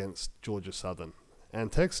established against Georgia Southern.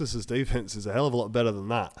 And Texas's defense is a hell of a lot better than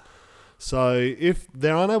that. So if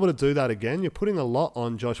they're unable to do that again, you're putting a lot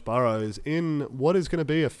on Josh Burrows in what is going to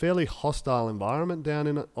be a fairly hostile environment down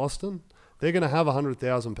in Austin. They're going to have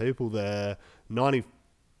 100,000 people there,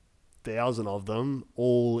 90,000 of them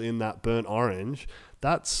all in that burnt orange.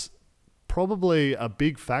 That's probably a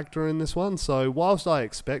big factor in this one. So whilst I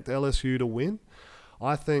expect LSU to win,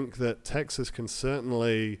 I think that Texas can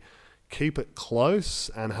certainly keep it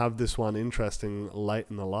close and have this one interesting late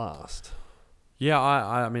in the last. Yeah,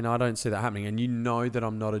 I mean, I don't see that happening. And you know that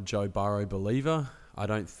I'm not a Joe Burrow believer. I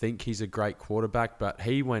don't think he's a great quarterback, but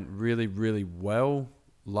he went really, really well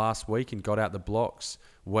last week and got out the blocks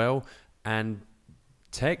well. And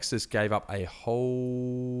Texas gave up a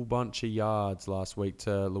whole bunch of yards last week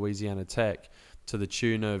to Louisiana Tech to the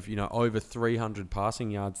tune of, over 300 passing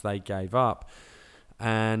yards they gave up.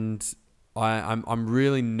 And I'm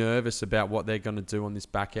really nervous about what they're going to do on this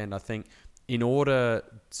back end. I think in order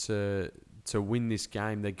to win this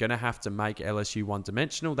game, they're going to have to make LSU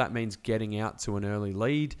one-dimensional. That means getting out to an early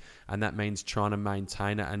lead, and that means trying to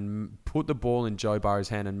maintain it and put the ball in Joe Burrow's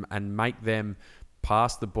hand and make them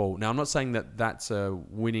pass the ball. Now, I'm not saying that that's a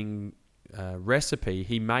winning recipe.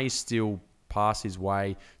 He may still pass his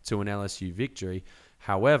way to an LSU victory.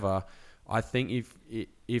 However, I think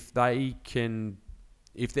if they can...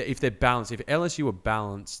 If they're balanced, if LSU are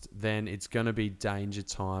balanced, then it's going to be danger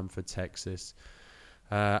time for Texas.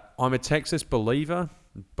 I'm a Texas believer,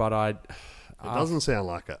 but it doesn't sound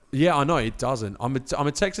like it. Yeah, I know it doesn't. I'm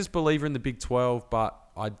a Texas believer in the Big 12, but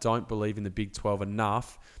I don't believe in the Big 12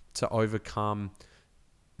 enough to overcome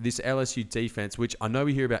this LSU defense, which I know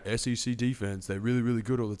we hear about SEC defense, they're really, really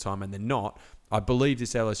good all the time, and they're not. I believe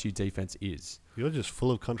this LSU defense is. You're just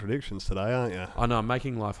full of contradictions today, aren't you? I know, I'm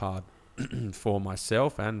making life hard for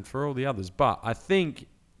myself and for all the others. But I think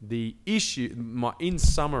the issue, in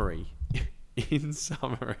summary,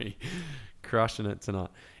 crushing it tonight.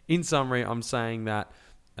 In summary, I'm saying that,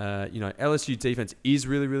 LSU defense is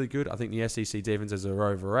really, really good. I think the SEC defenses are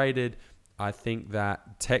overrated. I think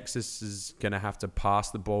that Texas is going to have to pass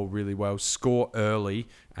the ball really well, score early,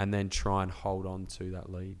 and then try and hold on to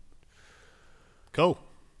that lead. Cool.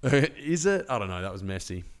 Is it? I don't know. That was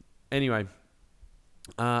messy. Anyway,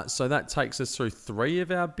 so that takes us through 3 of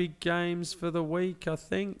our big games for the week, I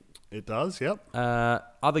think. It does, yep.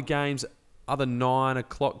 Other games, other 9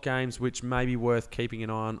 o'clock games, which may be worth keeping an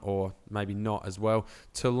eye on, or maybe not as well.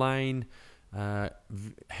 Tulane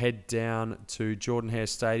head down to Jordan-Hare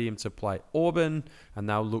Stadium to play Auburn, and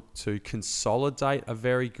they'll look to consolidate a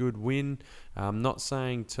very good win. I'm not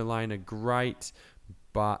saying Tulane are great,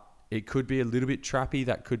 but it could be a little bit trappy.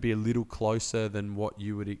 That could be a little closer than what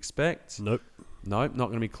you would expect. Nope, not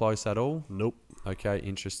going to be close at all. Nope. Okay,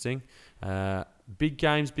 interesting. Big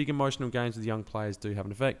games, big emotional games with young players do have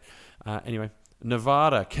an effect. Anyway,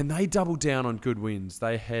 Nevada, can they double down on good wins?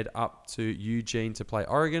 They head up to Eugene to play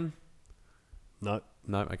Oregon. No,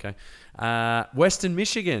 okay. Western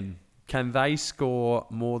Michigan, can they score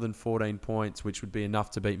more than 14 points, which would be enough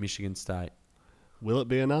to beat Michigan State? Will it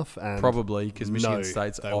be enough? And probably, because Michigan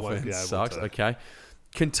State's offense sucks. Okay.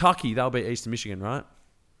 Kentucky, they'll beat Eastern Michigan, right?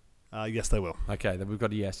 Yes, they will. Okay, then we've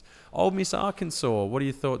got a yes. Ole Miss Arkansas, what are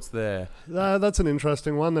your thoughts there? That's an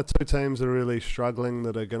interesting one. The 2 teams are really struggling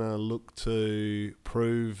that are going to look to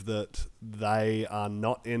prove that they are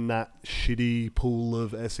not in that shitty pool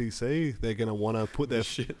of SEC. They're going to want to put their...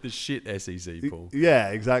 the shit SEC pool.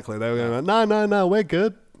 Yeah, exactly. They were going to go, no, we're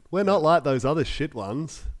good. We're not like those other shit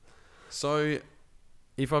ones. So,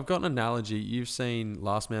 if I've got an analogy, you've seen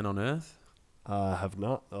Last Man on Earth? I have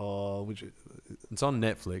not. Oh, would you... It's on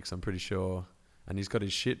Netflix, I'm pretty sure. And he's got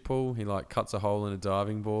his shit pool. He cuts a hole in a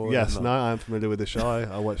diving board. Yes, no, I'm familiar with the show.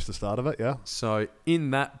 I watched the start of it, yeah. So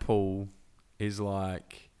in that pool is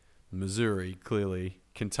Missouri, clearly.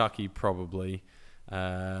 Kentucky, probably.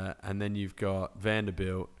 And then you've got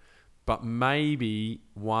Vanderbilt. But maybe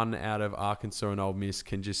one out of Arkansas and Ole Miss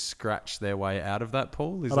can just scratch their way out of that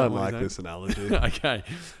pool. I don't like this analogy. Okay,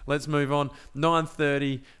 let's move on.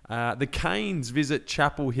 9:30, the Canes visit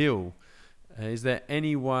Chapel Hill. Is there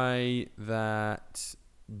any way that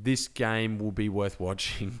this game will be worth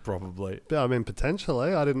watching? Probably. Yeah, I mean,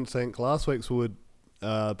 potentially. I didn't think last week's would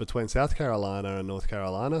between South Carolina and North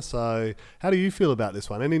Carolina. So how do you feel about this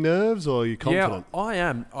one? Any nerves, or are you confident? Yeah, I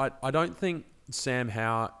am. I don't think Sam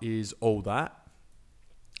Howell is all that.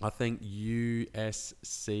 I think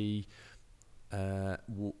USC,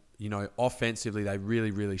 offensively, they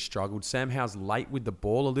really, really struggled. Sam Howell's late with the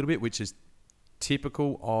ball a little bit, which is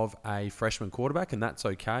typical of a freshman quarterback, and that's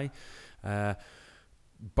okay.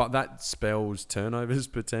 But that spells turnovers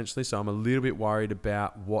potentially, so I'm a little bit worried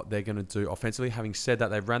about what they're going to do offensively. Having said that,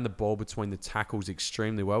 they've ran the ball between the tackles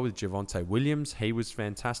extremely well with Javonte Williams. He was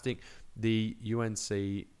fantastic. The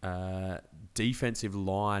UNC defensive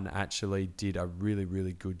line actually did a really,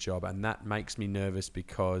 really good job, and that makes me nervous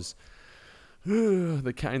because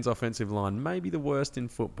the Canes' offensive line may be the worst in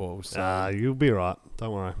football. So you'll be right.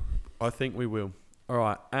 Don't worry. I think we will. All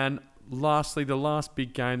right, and lastly, the last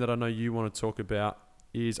big game that I know you want to talk about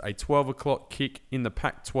is a 12 o'clock kick in the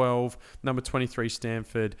Pac-12. Number 23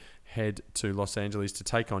 Stanford head to Los Angeles to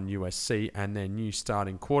take on USC and their new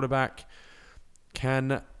starting quarterback.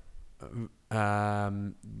 Can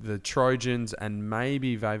the Trojans and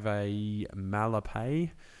maybe Veve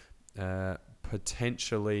Malapai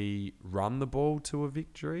potentially run the ball to a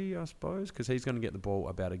victory, I suppose? Because he's going to get the ball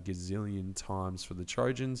about a gazillion times for the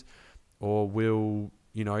Trojans. Or will,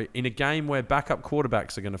 in a game where backup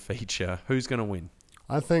quarterbacks are going to feature, who's going to win?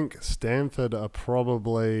 I think Stanford are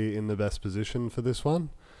probably in the best position for this one.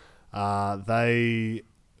 They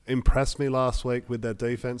impressed me last week with their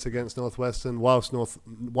defense against Northwestern. Whilst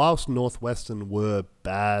Northwestern were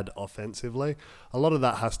bad offensively, a lot of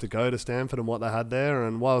that has to go to Stanford and what they had there.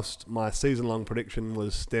 And whilst my season-long prediction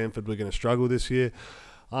was Stanford were going to struggle this year,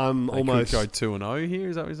 I'm almost could go 2-0 here.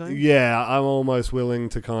 Is that what you're saying? Yeah, I'm almost willing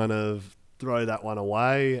to kind of throw that one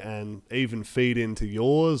away and even feed into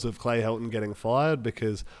yours of Clay Helton getting fired,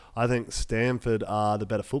 because I think Stanford are the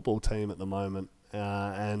better football team at the moment.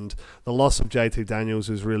 And the loss of JT Daniels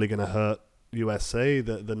is really going to hurt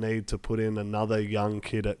USC. The need to put in another young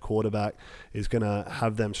kid at quarterback is going to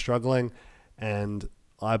have them struggling. And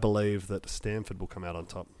I believe that Stanford will come out on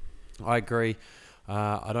top. I agree.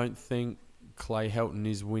 I don't think Clay Helton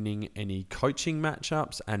is winning any coaching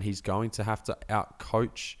matchups, and he's going to have to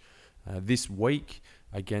out-coach this week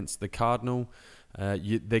against the Cardinal.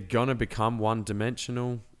 They're going to become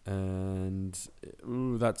one-dimensional, and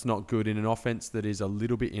that's not good in an offense that is a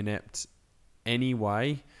little bit inept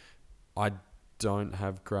anyway. I don't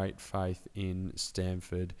have great faith in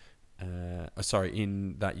Stanford.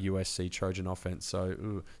 In that USC Trojan offense.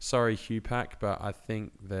 So, sorry, Hugh Pack, but I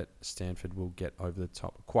think that Stanford will get over the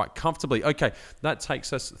top quite comfortably. Okay, that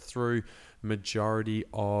takes us through majority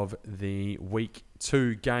of the week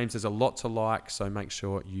 2 games. There's a lot to like, so make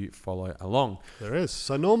sure you follow along. There is.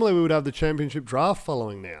 So normally we would have the championship draft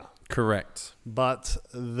following now. Correct. But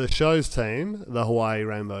the show's team, the Hawaii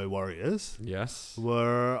Rainbow Warriors, Yes.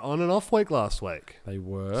 were on an off week last week. They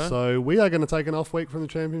were. So we are going to take an off week from the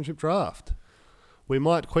championship draft. We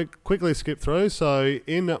might quickly skip through. So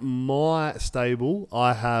in my stable,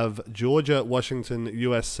 I have Georgia, Washington,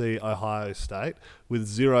 USC, Ohio State with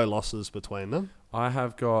 0 losses between them. I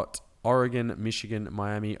have got Oregon, Michigan,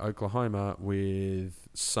 Miami, Oklahoma with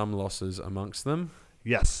some losses amongst them.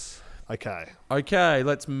 Yes. Okay,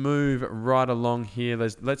 let's move right along here.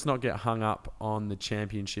 Let's not get hung up on the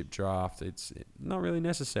championship draft. It's not really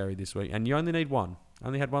necessary this week. And you only need one.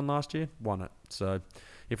 Only had one last year, won it. So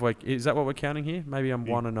is that what we're counting here? Maybe I'm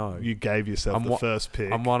 1-0. You gave yourself the first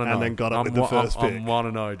pick I'm 1-0. and then got it with the first pick. I'm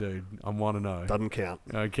 1-0, dude. I'm 1-0. Doesn't count.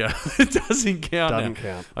 Okay. It doesn't count. Doesn't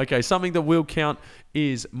count. Okay, something that will count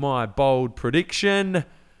is my bold prediction.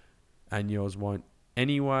 And yours won't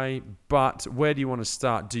anyway, but where do you want to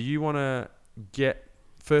start? Do you want to get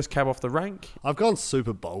first cab off the rank? I've gone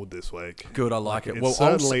super bold this week. Good, I like it. It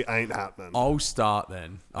certainly ain't happening. I'll start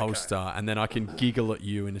then. I'll start, and then I can giggle at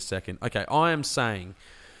you in a second. Okay, I am saying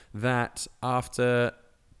that after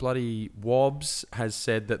bloody Wobbs has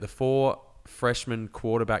said that the 4 freshman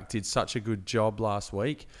quarterback did such a good job last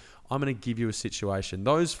week, I'm going to give you a situation.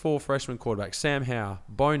 Those 4 freshman quarterbacks, Sam Howell,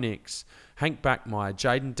 Bo Nix, Hank Backmeyer,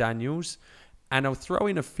 Jaden Daniels, and I'll throw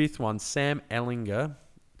in a 5th one, Sam Ellinger,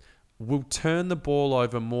 will turn the ball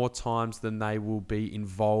over more times than they will be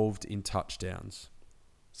involved in touchdowns.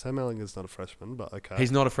 Sam Ellinger's not a freshman, but okay.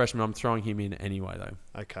 He's not a freshman. I'm throwing him in anyway,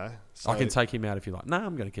 though. Okay. So, I can take him out if you like. No,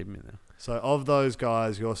 I'm going to keep him in there. So of those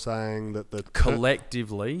guys, you're saying that the...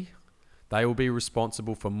 Collectively, they will be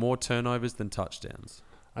responsible for more turnovers than touchdowns.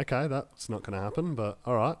 Okay, that's not going to happen, but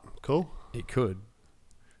all right, cool. It could.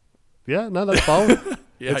 Yeah, no, that's bold.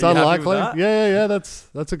 Yeah, it's unlikely. Yeah.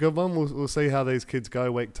 That's a good one. We'll see how these kids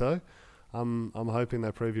go week 2. I'm hoping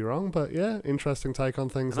they prove you wrong, but yeah, interesting take on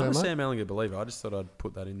things and there, I'm a mate. Sam Ellinger believer. I just thought I'd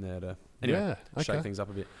put that in there to shake things up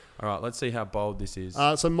a bit. All right, let's see how bold this is.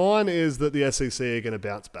 So mine is that the SEC are going to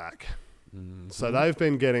bounce back. Mm-hmm. So they've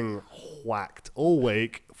been getting whacked all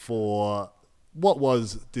week for what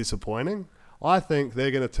was disappointing. I think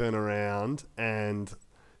they're going to turn around and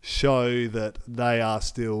show that they are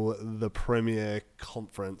still the premier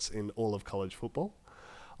conference in all of college football.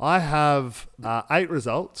 I have 8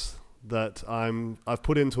 results that I've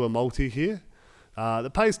put into a multi here.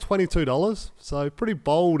 That pays $22, so pretty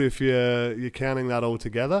bold if you're counting that all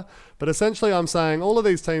together. But essentially, I'm saying all of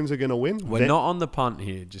these teams are going to win. We're not on the punt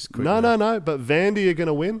here, just quickly. No. But Vandy are going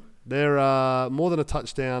to win. They're more than a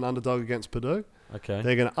touchdown underdog against Purdue. Okay.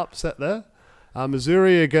 They're going to upset there.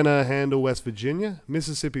 Missouri are going to handle West Virginia.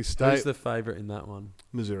 Mississippi State... Who's the favourite in that one?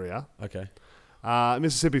 Missouri are. Okay.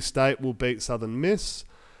 Mississippi State will beat Southern Miss.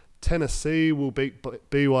 Tennessee will beat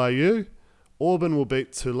BYU. Auburn will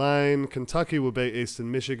beat Tulane. Kentucky will beat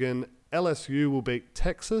Eastern Michigan. LSU will beat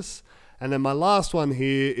Texas. And then my last one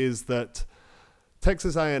here is that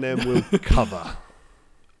Texas A&M will cover.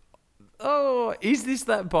 Oh, is this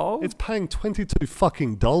that bold? It's paying $22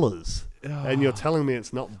 fucking dollars. And you're telling me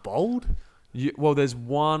it's not bold? Well, there's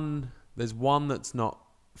one that's not.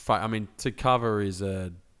 I mean, to cover is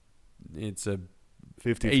it's a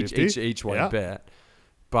 50-50 each way bet.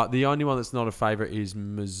 But the only one that's not a favourite is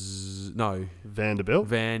Vanderbilt.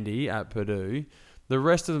 Vandy at Purdue. The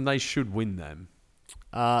rest of them, they should win them.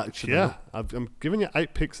 I'm giving you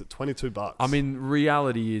 8 picks at $22. I mean,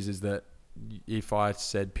 reality is that if I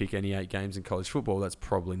said pick any 8 games in college football, that's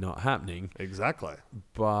probably not happening. Exactly.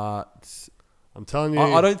 But I'm telling you,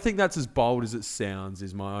 I don't think that's as bold as it sounds.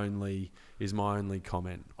 Is my only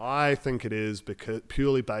comment. I think it is because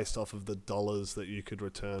purely based off of the dollars that you could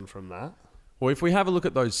return from that. Well, if we have a look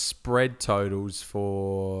at those spread totals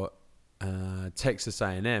for Texas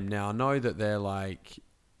A&M, now I know that they're like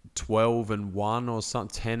 12-1 or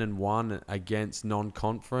something, 10-1 against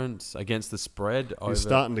non-conference against the spread. You're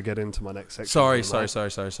starting to get into my next section. Sorry.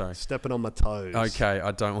 Stepping on my toes. Okay,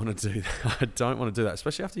 I don't want to do that.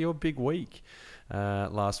 Especially after your big week.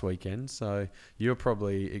 last weekend. So you're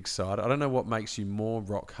probably excited. I don't know what makes you more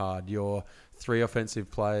rock hard, your 3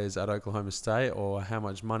 offensive players at Oklahoma State or how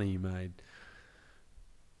much money you made.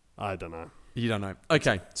 I don't know. You don't know.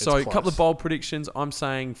 Okay, so a couple of bold predictions. I'm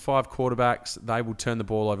saying 5 quarterbacks. They will turn the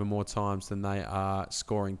ball over more times than they are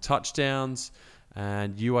scoring touchdowns.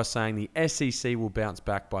 And you are saying the SEC will bounce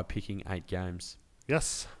back by picking 8 games.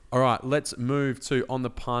 Yes. All right, let's move to On the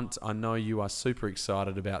Punt. I know you are super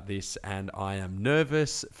excited about this, and I am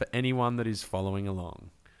nervous for anyone that is following along.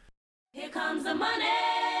 Here comes the money.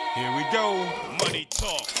 Here we go. Money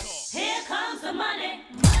talk. Here comes the money.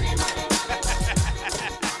 Money, money, money,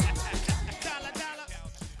 money.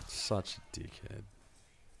 Such a dickhead.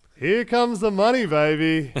 Here comes the money,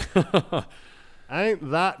 baby.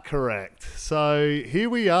 Ain't that correct? So here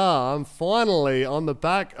we are. I'm finally on the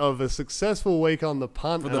back of a successful week on the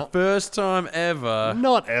punt. For the first time ever.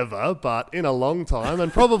 Not ever, but in a long time,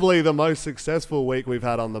 and probably the most successful week we've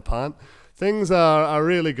had on the punt. Things are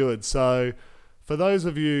really good. So for those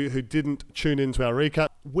of you who didn't tune into our recap,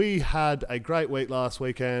 we had a great week last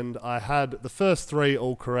weekend. I had the first 3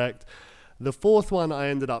 all correct. The 4th one I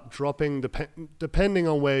ended up dropping depending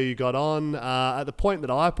on where you got on. At the point that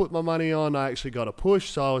I put my money on, I actually got a push,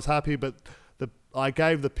 so I was happy, but I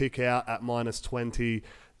gave the pick out at -20.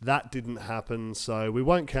 That didn't happen, so we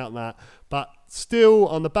won't count that. But still,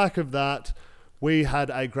 on the back of that, we had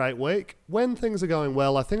a great week. When things are going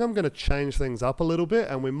well, I think I'm going to change things up a little bit,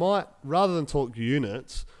 and we might, rather than talk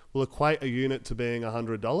units, we'll equate a unit to being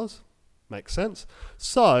 $100. Makes sense.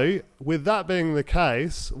 So, with that being the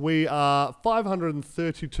case, we are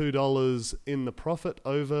 $532 in the profit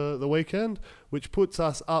over the weekend, which puts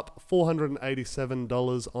us up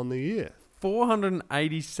 $487 on the year.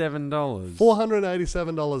 $487?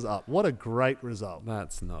 $487 up. What a great result.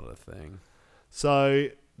 That's not a thing. So,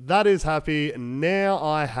 that is happy. Now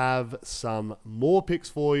I have some more picks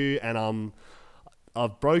for you, and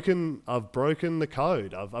I've broken the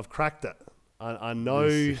code. I've cracked it. I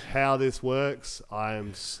know how this works.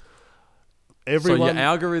 Everyone, so your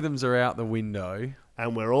algorithms are out the window.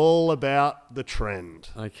 And we're all about the trend.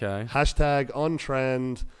 Okay. Hashtag on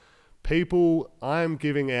trend. People, I'm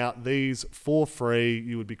giving out these for free.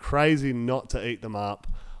 You would be crazy not to eat them up.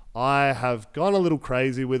 I have gone a little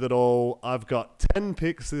crazy with it all. I've got 10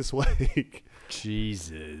 picks this week.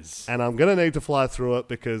 Jesus. And I'm going to need to fly through it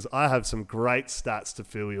because I have some great stats to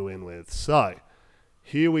fill you in with. So,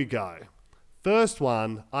 here we go. First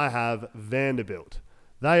one, I have Vanderbilt.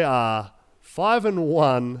 They are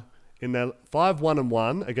 5-1 in their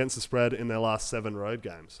 5-1-1 against the spread in their last 7 road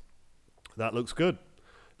games. That looks good.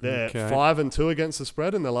 They're 5-2 against the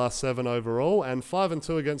spread in their last 7 overall, and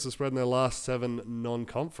 5-2 against the spread in their last 7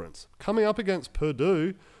 non-conference. Coming up against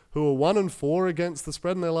Purdue, who are 1-4 against the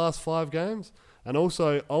spread in their last 5 games, and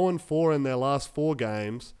also 0-4 in their last 4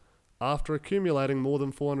 games after accumulating more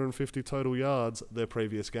than 450 total yards their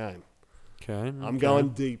previous game. Okay. I'm going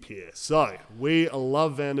deep here. So, we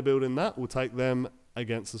love Vanderbilt in that. We'll take them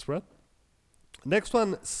against the spread. Next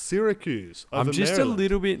one, Syracuse. I'm just a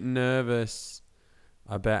little bit nervous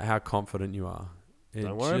about how confident you are.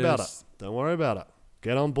 Don't worry about it. Don't worry about it.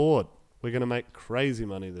 Get on board. We're going to make crazy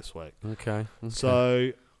money this week. Okay.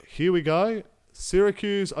 So, here we go.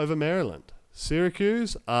 Syracuse over Maryland.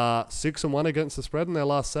 Syracuse are 6-1 against the spread in their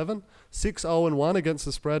last 7. 6-0-1 against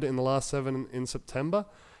the spread in the last 7 in September.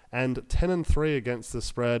 And 10-3 against the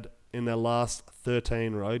spread in their last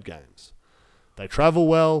 13 road games. They travel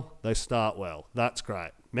well, they start well. That's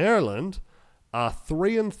great. Maryland are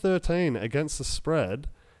 3-13 against the spread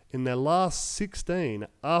in their last 16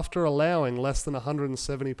 after allowing less than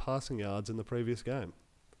 170 passing yards in the previous game.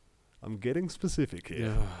 I'm getting specific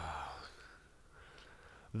here.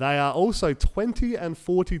 They are also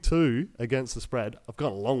 20-42 against the spread. I've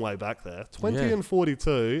gone a long way back there.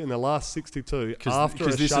 20-42 in the last 62 after a shutout.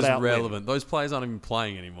 Because this is relevant. Win. Those players aren't even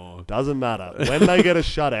playing anymore. Doesn't matter. When they get a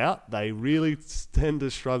shutout, they really tend to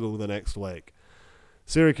struggle the next week.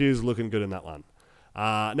 Syracuse looking good in that one.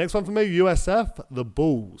 Next one for me, USF, the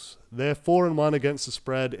Bulls. They're 4-1 against the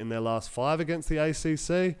spread in their last 5 against the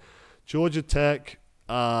ACC. Georgia Tech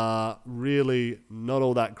are really not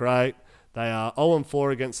all that great. They are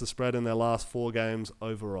 0-4 against the spread in their last 4 games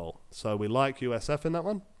overall. So we like USF in that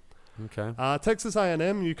one. Okay. Texas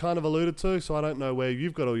A&M, you kind of alluded to, so I don't know where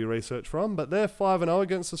you've got all your research from, but they're 5-0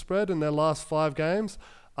 against the spread in their last 5 games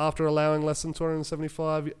after allowing less than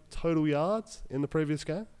 275 total yards in the previous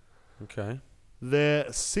game. Okay. They're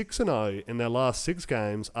 6-0 in their last 6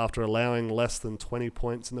 games after allowing less than 20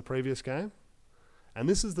 points in the previous game. And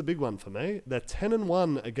this is the big one for me. They're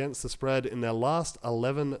 10-1 against the spread in their last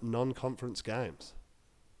 11 non-conference games.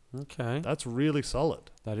 Okay. That's really solid.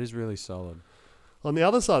 That is really solid. On the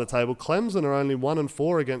other side of the table, Clemson are only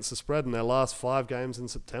 1-4 against the spread in their last 5 games in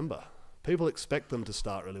September. People expect them to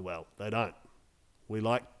start really well. They don't. We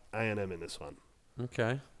like A&M in this one.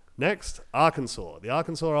 Okay. Next, Arkansas. The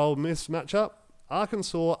Arkansas-Ole Miss matchup.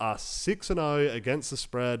 Arkansas are 6-0 against the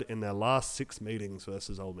spread in their last 6 meetings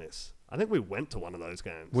versus Ole Miss. I think we went to one of those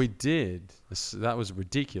games. We did. That was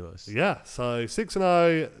ridiculous. Yeah, so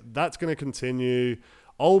 6-0, that's going to continue.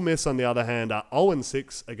 Ole Miss, on the other hand, are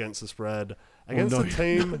 0-6 against the spread against a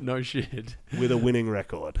team No shit. with a winning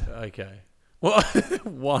record. Okay. Well,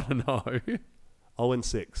 1-0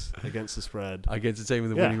 0-6 against the spread. against a team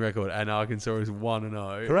with a Yeah. winning record, and Arkansas is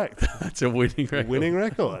 1-0. Correct. That's a winning record. Winning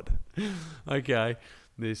record. Okay.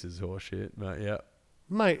 This is horseshit, but yeah.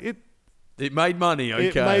 Mate, It made money, okay.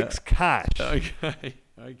 it makes cash. Okay.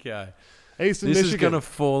 Okay. Eastern This is Michigan. going to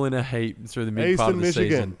fall in a heap through the mid part Eastern of the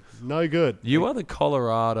Michigan. season. No good. You are the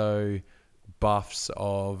Colorado Buffs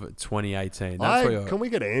of 2018. That's what you're... Can we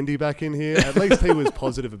get Andy back in here? At least he was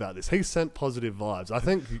positive about this. He sent positive vibes. I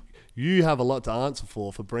think you have a lot to answer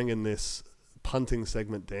for bringing this punting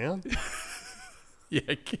segment down.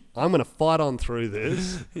 Yeah. I'm going to fight on through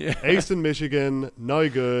this. Yeah. Eastern Michigan, no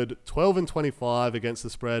good. 12-25 against the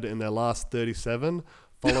spread in their last 37,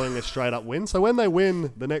 following a straight-up win. So when they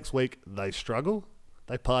win the next week, they struggle.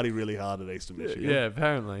 They party really hard at Eastern Michigan. Yeah,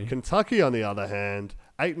 apparently. Kentucky, on the other hand,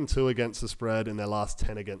 8-2 against the spread in their last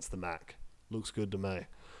 10 against the MAC. Looks good to me.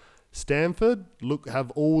 Stanford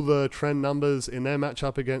have all the trend numbers in their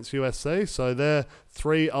matchup against USC. So they're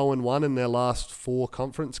 3-0-1 in their last 4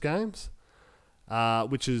 conference games,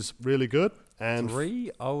 which is really good. And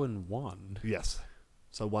 3-0-1. yes,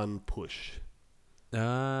 so 1 push.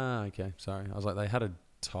 Ah, okay. Sorry. I was like, they had a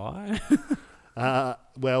tie?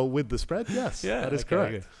 Well, with the spread, yes, Yeah, that is okay,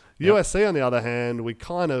 correct. okay. Yep. USC, on the other hand, we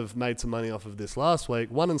kind of made some money off of this last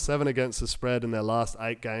week. 1-7 against the spread in their last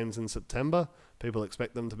 8 games in September. People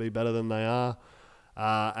expect them to be better than they are.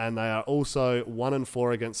 And they are also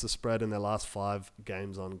 1-4 against the spread in their last 5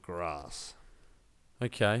 games on grass.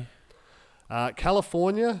 Okay.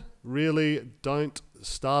 California really don't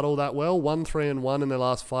start all that well. 1-3-1 in their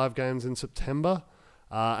last 5 games in September.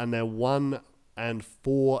 And they're 1-4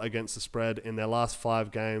 against the spread in their last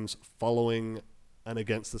 5 games following an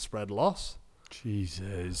against the spread loss.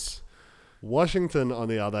 Jesus. Washington, on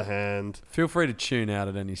the other hand, Feel free to tune out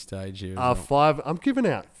at any stage here. are as well. 5. I'm giving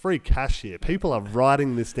out free cash here. People are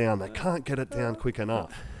writing this down. They can't get it down quick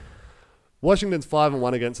enough. Washington's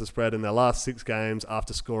 5-1 against the spread in their last 6 games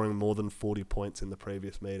after scoring more than 40 points in the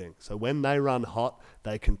previous meeting. So when they run hot,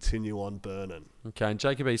 they continue on burning. Okay, and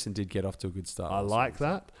Jacob Eason did get off to a good start. I last like week.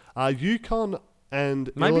 that. UConn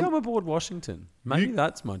and Maybe I'm aboard Washington. Maybe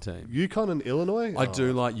that's my team. UConn and Illinois. I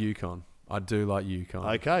do like UConn.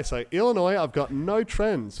 Okay, so Illinois, I've got no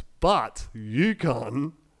trends, but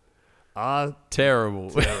UConn are Terrible.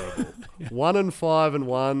 terrible.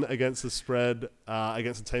 1-5-1 against the spread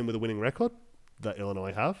against a team with a winning record that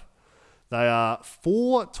Illinois have. They are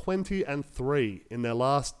 4-20-3 in their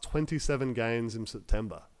last 27 games in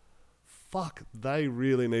September. Fuck, they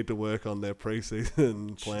really need to work on their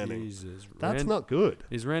preseason planning. Jesus. That's not good.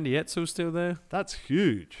 Is Randy Etzel still there? That's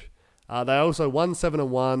huge. They also won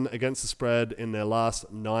 7-1 against the spread in their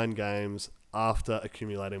last 9 games after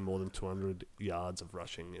accumulating more than 200 yards of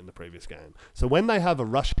rushing in the previous game. So when they have a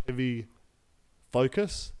rush-heavy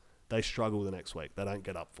focus, they struggle the next week. They don't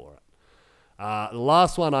get up for it. The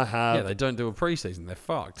last one I have... Yeah, they don't do a preseason. They're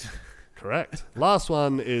fucked. Correct. Last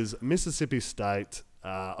one is Mississippi State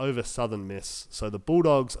over Southern Miss. So the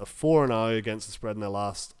Bulldogs are 4-0 against the spread in their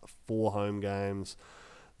last 4 home games.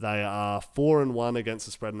 They are 4-1 against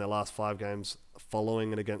the spread in their last 5 games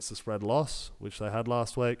following an against the spread loss, which they had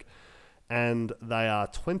last week. And they are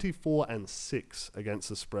 24-6 against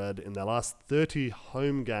the spread in their last 30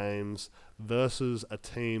 home games versus a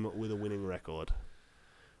team with a winning record.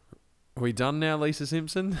 Are we done now, Lisa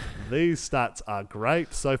Simpson? These stats are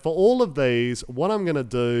great. So for all of these, what I'm going to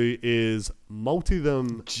do is multi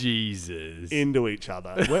them Jesus. into each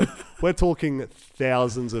other. We're talking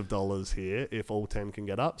thousands of dollars here if all 10 can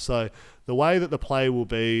get up. So the way that the play will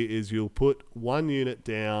be is you'll put 1 unit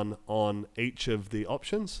down on each of the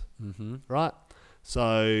options, right?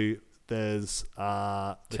 So there's...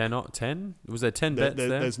 10? Was there 10 bets there?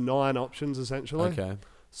 There's 9 options essentially. Okay.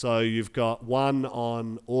 So you've got 1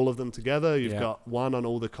 on all of them together. You've Yeah. got 1 on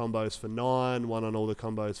all the combos for 9, 1 on all the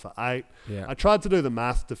combos for 8. Yeah. I tried to do the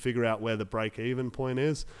math to figure out where the break-even point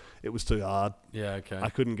is. It was too hard. Yeah, okay. I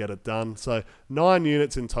couldn't get it done. So 9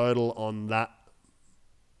 units in total on that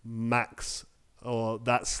max or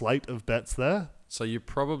that slate of bets there. So you're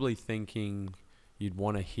probably thinking you'd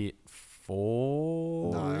want to hit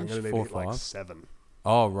 4? No, I'm going to need 4 to hit like 5? 7.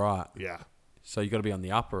 Oh, right. Yeah. So you got to be on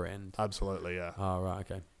the upper end. Absolutely, yeah. Oh, right,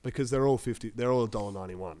 okay. Because they're all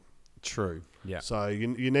 $1.91. True, yeah. So you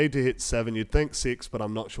need to hit 7. You'd think 6, but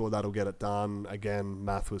I'm not sure that'll get it done. Again,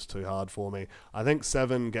 math was too hard for me. I think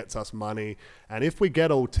 7 gets us money. And if we get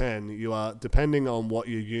all 10, you are, depending on what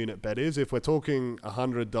your unit bet is, if we're talking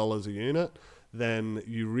 $100 a unit, then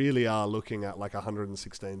you really are looking at like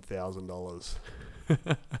 $116,000.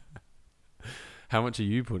 How much are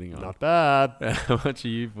you putting on? Not bad. How much are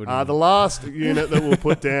you putting on? The last unit that we'll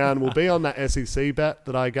put down will be on that SEC bet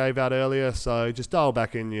that I gave out earlier. So just dial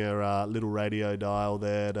back in your little radio dial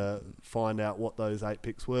there to find out what those 8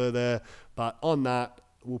 picks were there. But on that,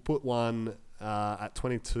 we'll put one at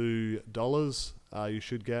 $22. You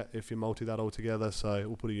should get if you multi that all together. So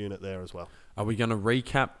we'll put a unit there as well. Are we going to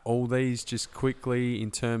recap all these just quickly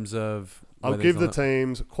in terms of... I'll give the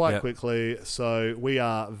teams quite quickly. So we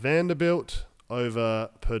are Vanderbilt over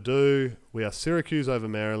Purdue. We are Syracuse over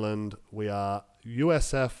Maryland. We are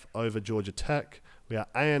USF over Georgia Tech. We are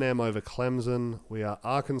A&M over Clemson. We are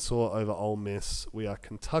Arkansas over Ole Miss. We are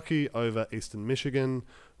Kentucky over Eastern Michigan.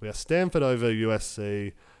 We are Stanford over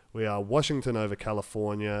USC. We are Washington over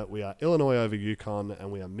California. We are Illinois over UConn. And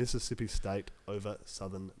we are Mississippi State over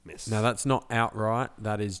Southern Miss. Now, that's not outright.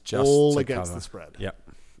 That is just all to against cover. the spread.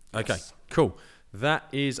 Yep. Okay, Yes. cool. That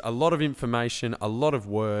is a lot of information, a lot of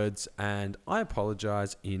words, and I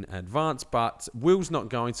apologise in advance, but Will's not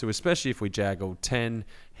going to, especially if we jag all 10.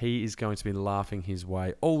 He is going to be laughing his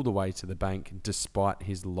way all the way to the bank despite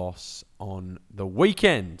his loss on the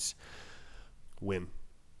weekend. Win.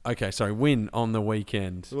 Okay, sorry, win on the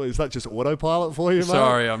weekend. Well, is that just autopilot for you, mate?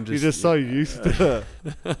 Sorry, I'm just... You're just so used to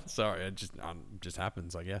it. Sorry, it just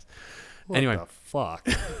happens, I guess. What Anyway. the fuck?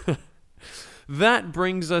 That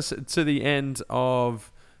brings us to the end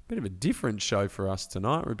of a bit of a different show for us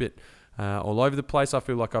tonight. We're a bit all over the place. I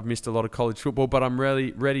feel like I've missed a lot of college football, but I'm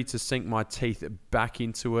really ready to sink my teeth back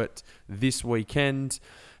into it this weekend.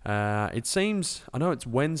 It seems, I know it's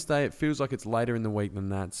Wednesday, it feels like it's later in the week than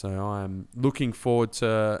that, so I'm looking forward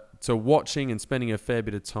to watching and spending a fair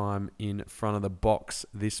bit of time in front of the box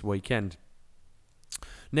this weekend.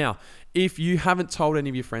 Now, if you haven't told any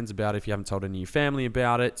of your friends about it, if you haven't told any of your family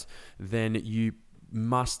about it, then you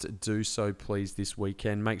must do so, please, this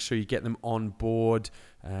weekend. Make sure you get them on board,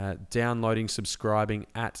 downloading, subscribing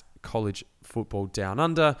at College Football Down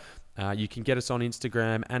Under. You can get us on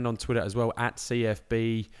Instagram and on Twitter as well, at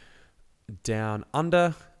CFB Down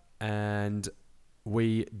Under. And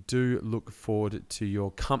we do look forward to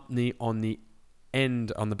your company on the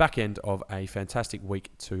back end of a fantastic week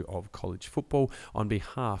 2 of college football. On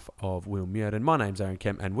behalf of Will Muirden, my name's Aaron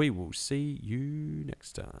Kemp, and we will see you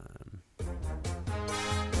next time.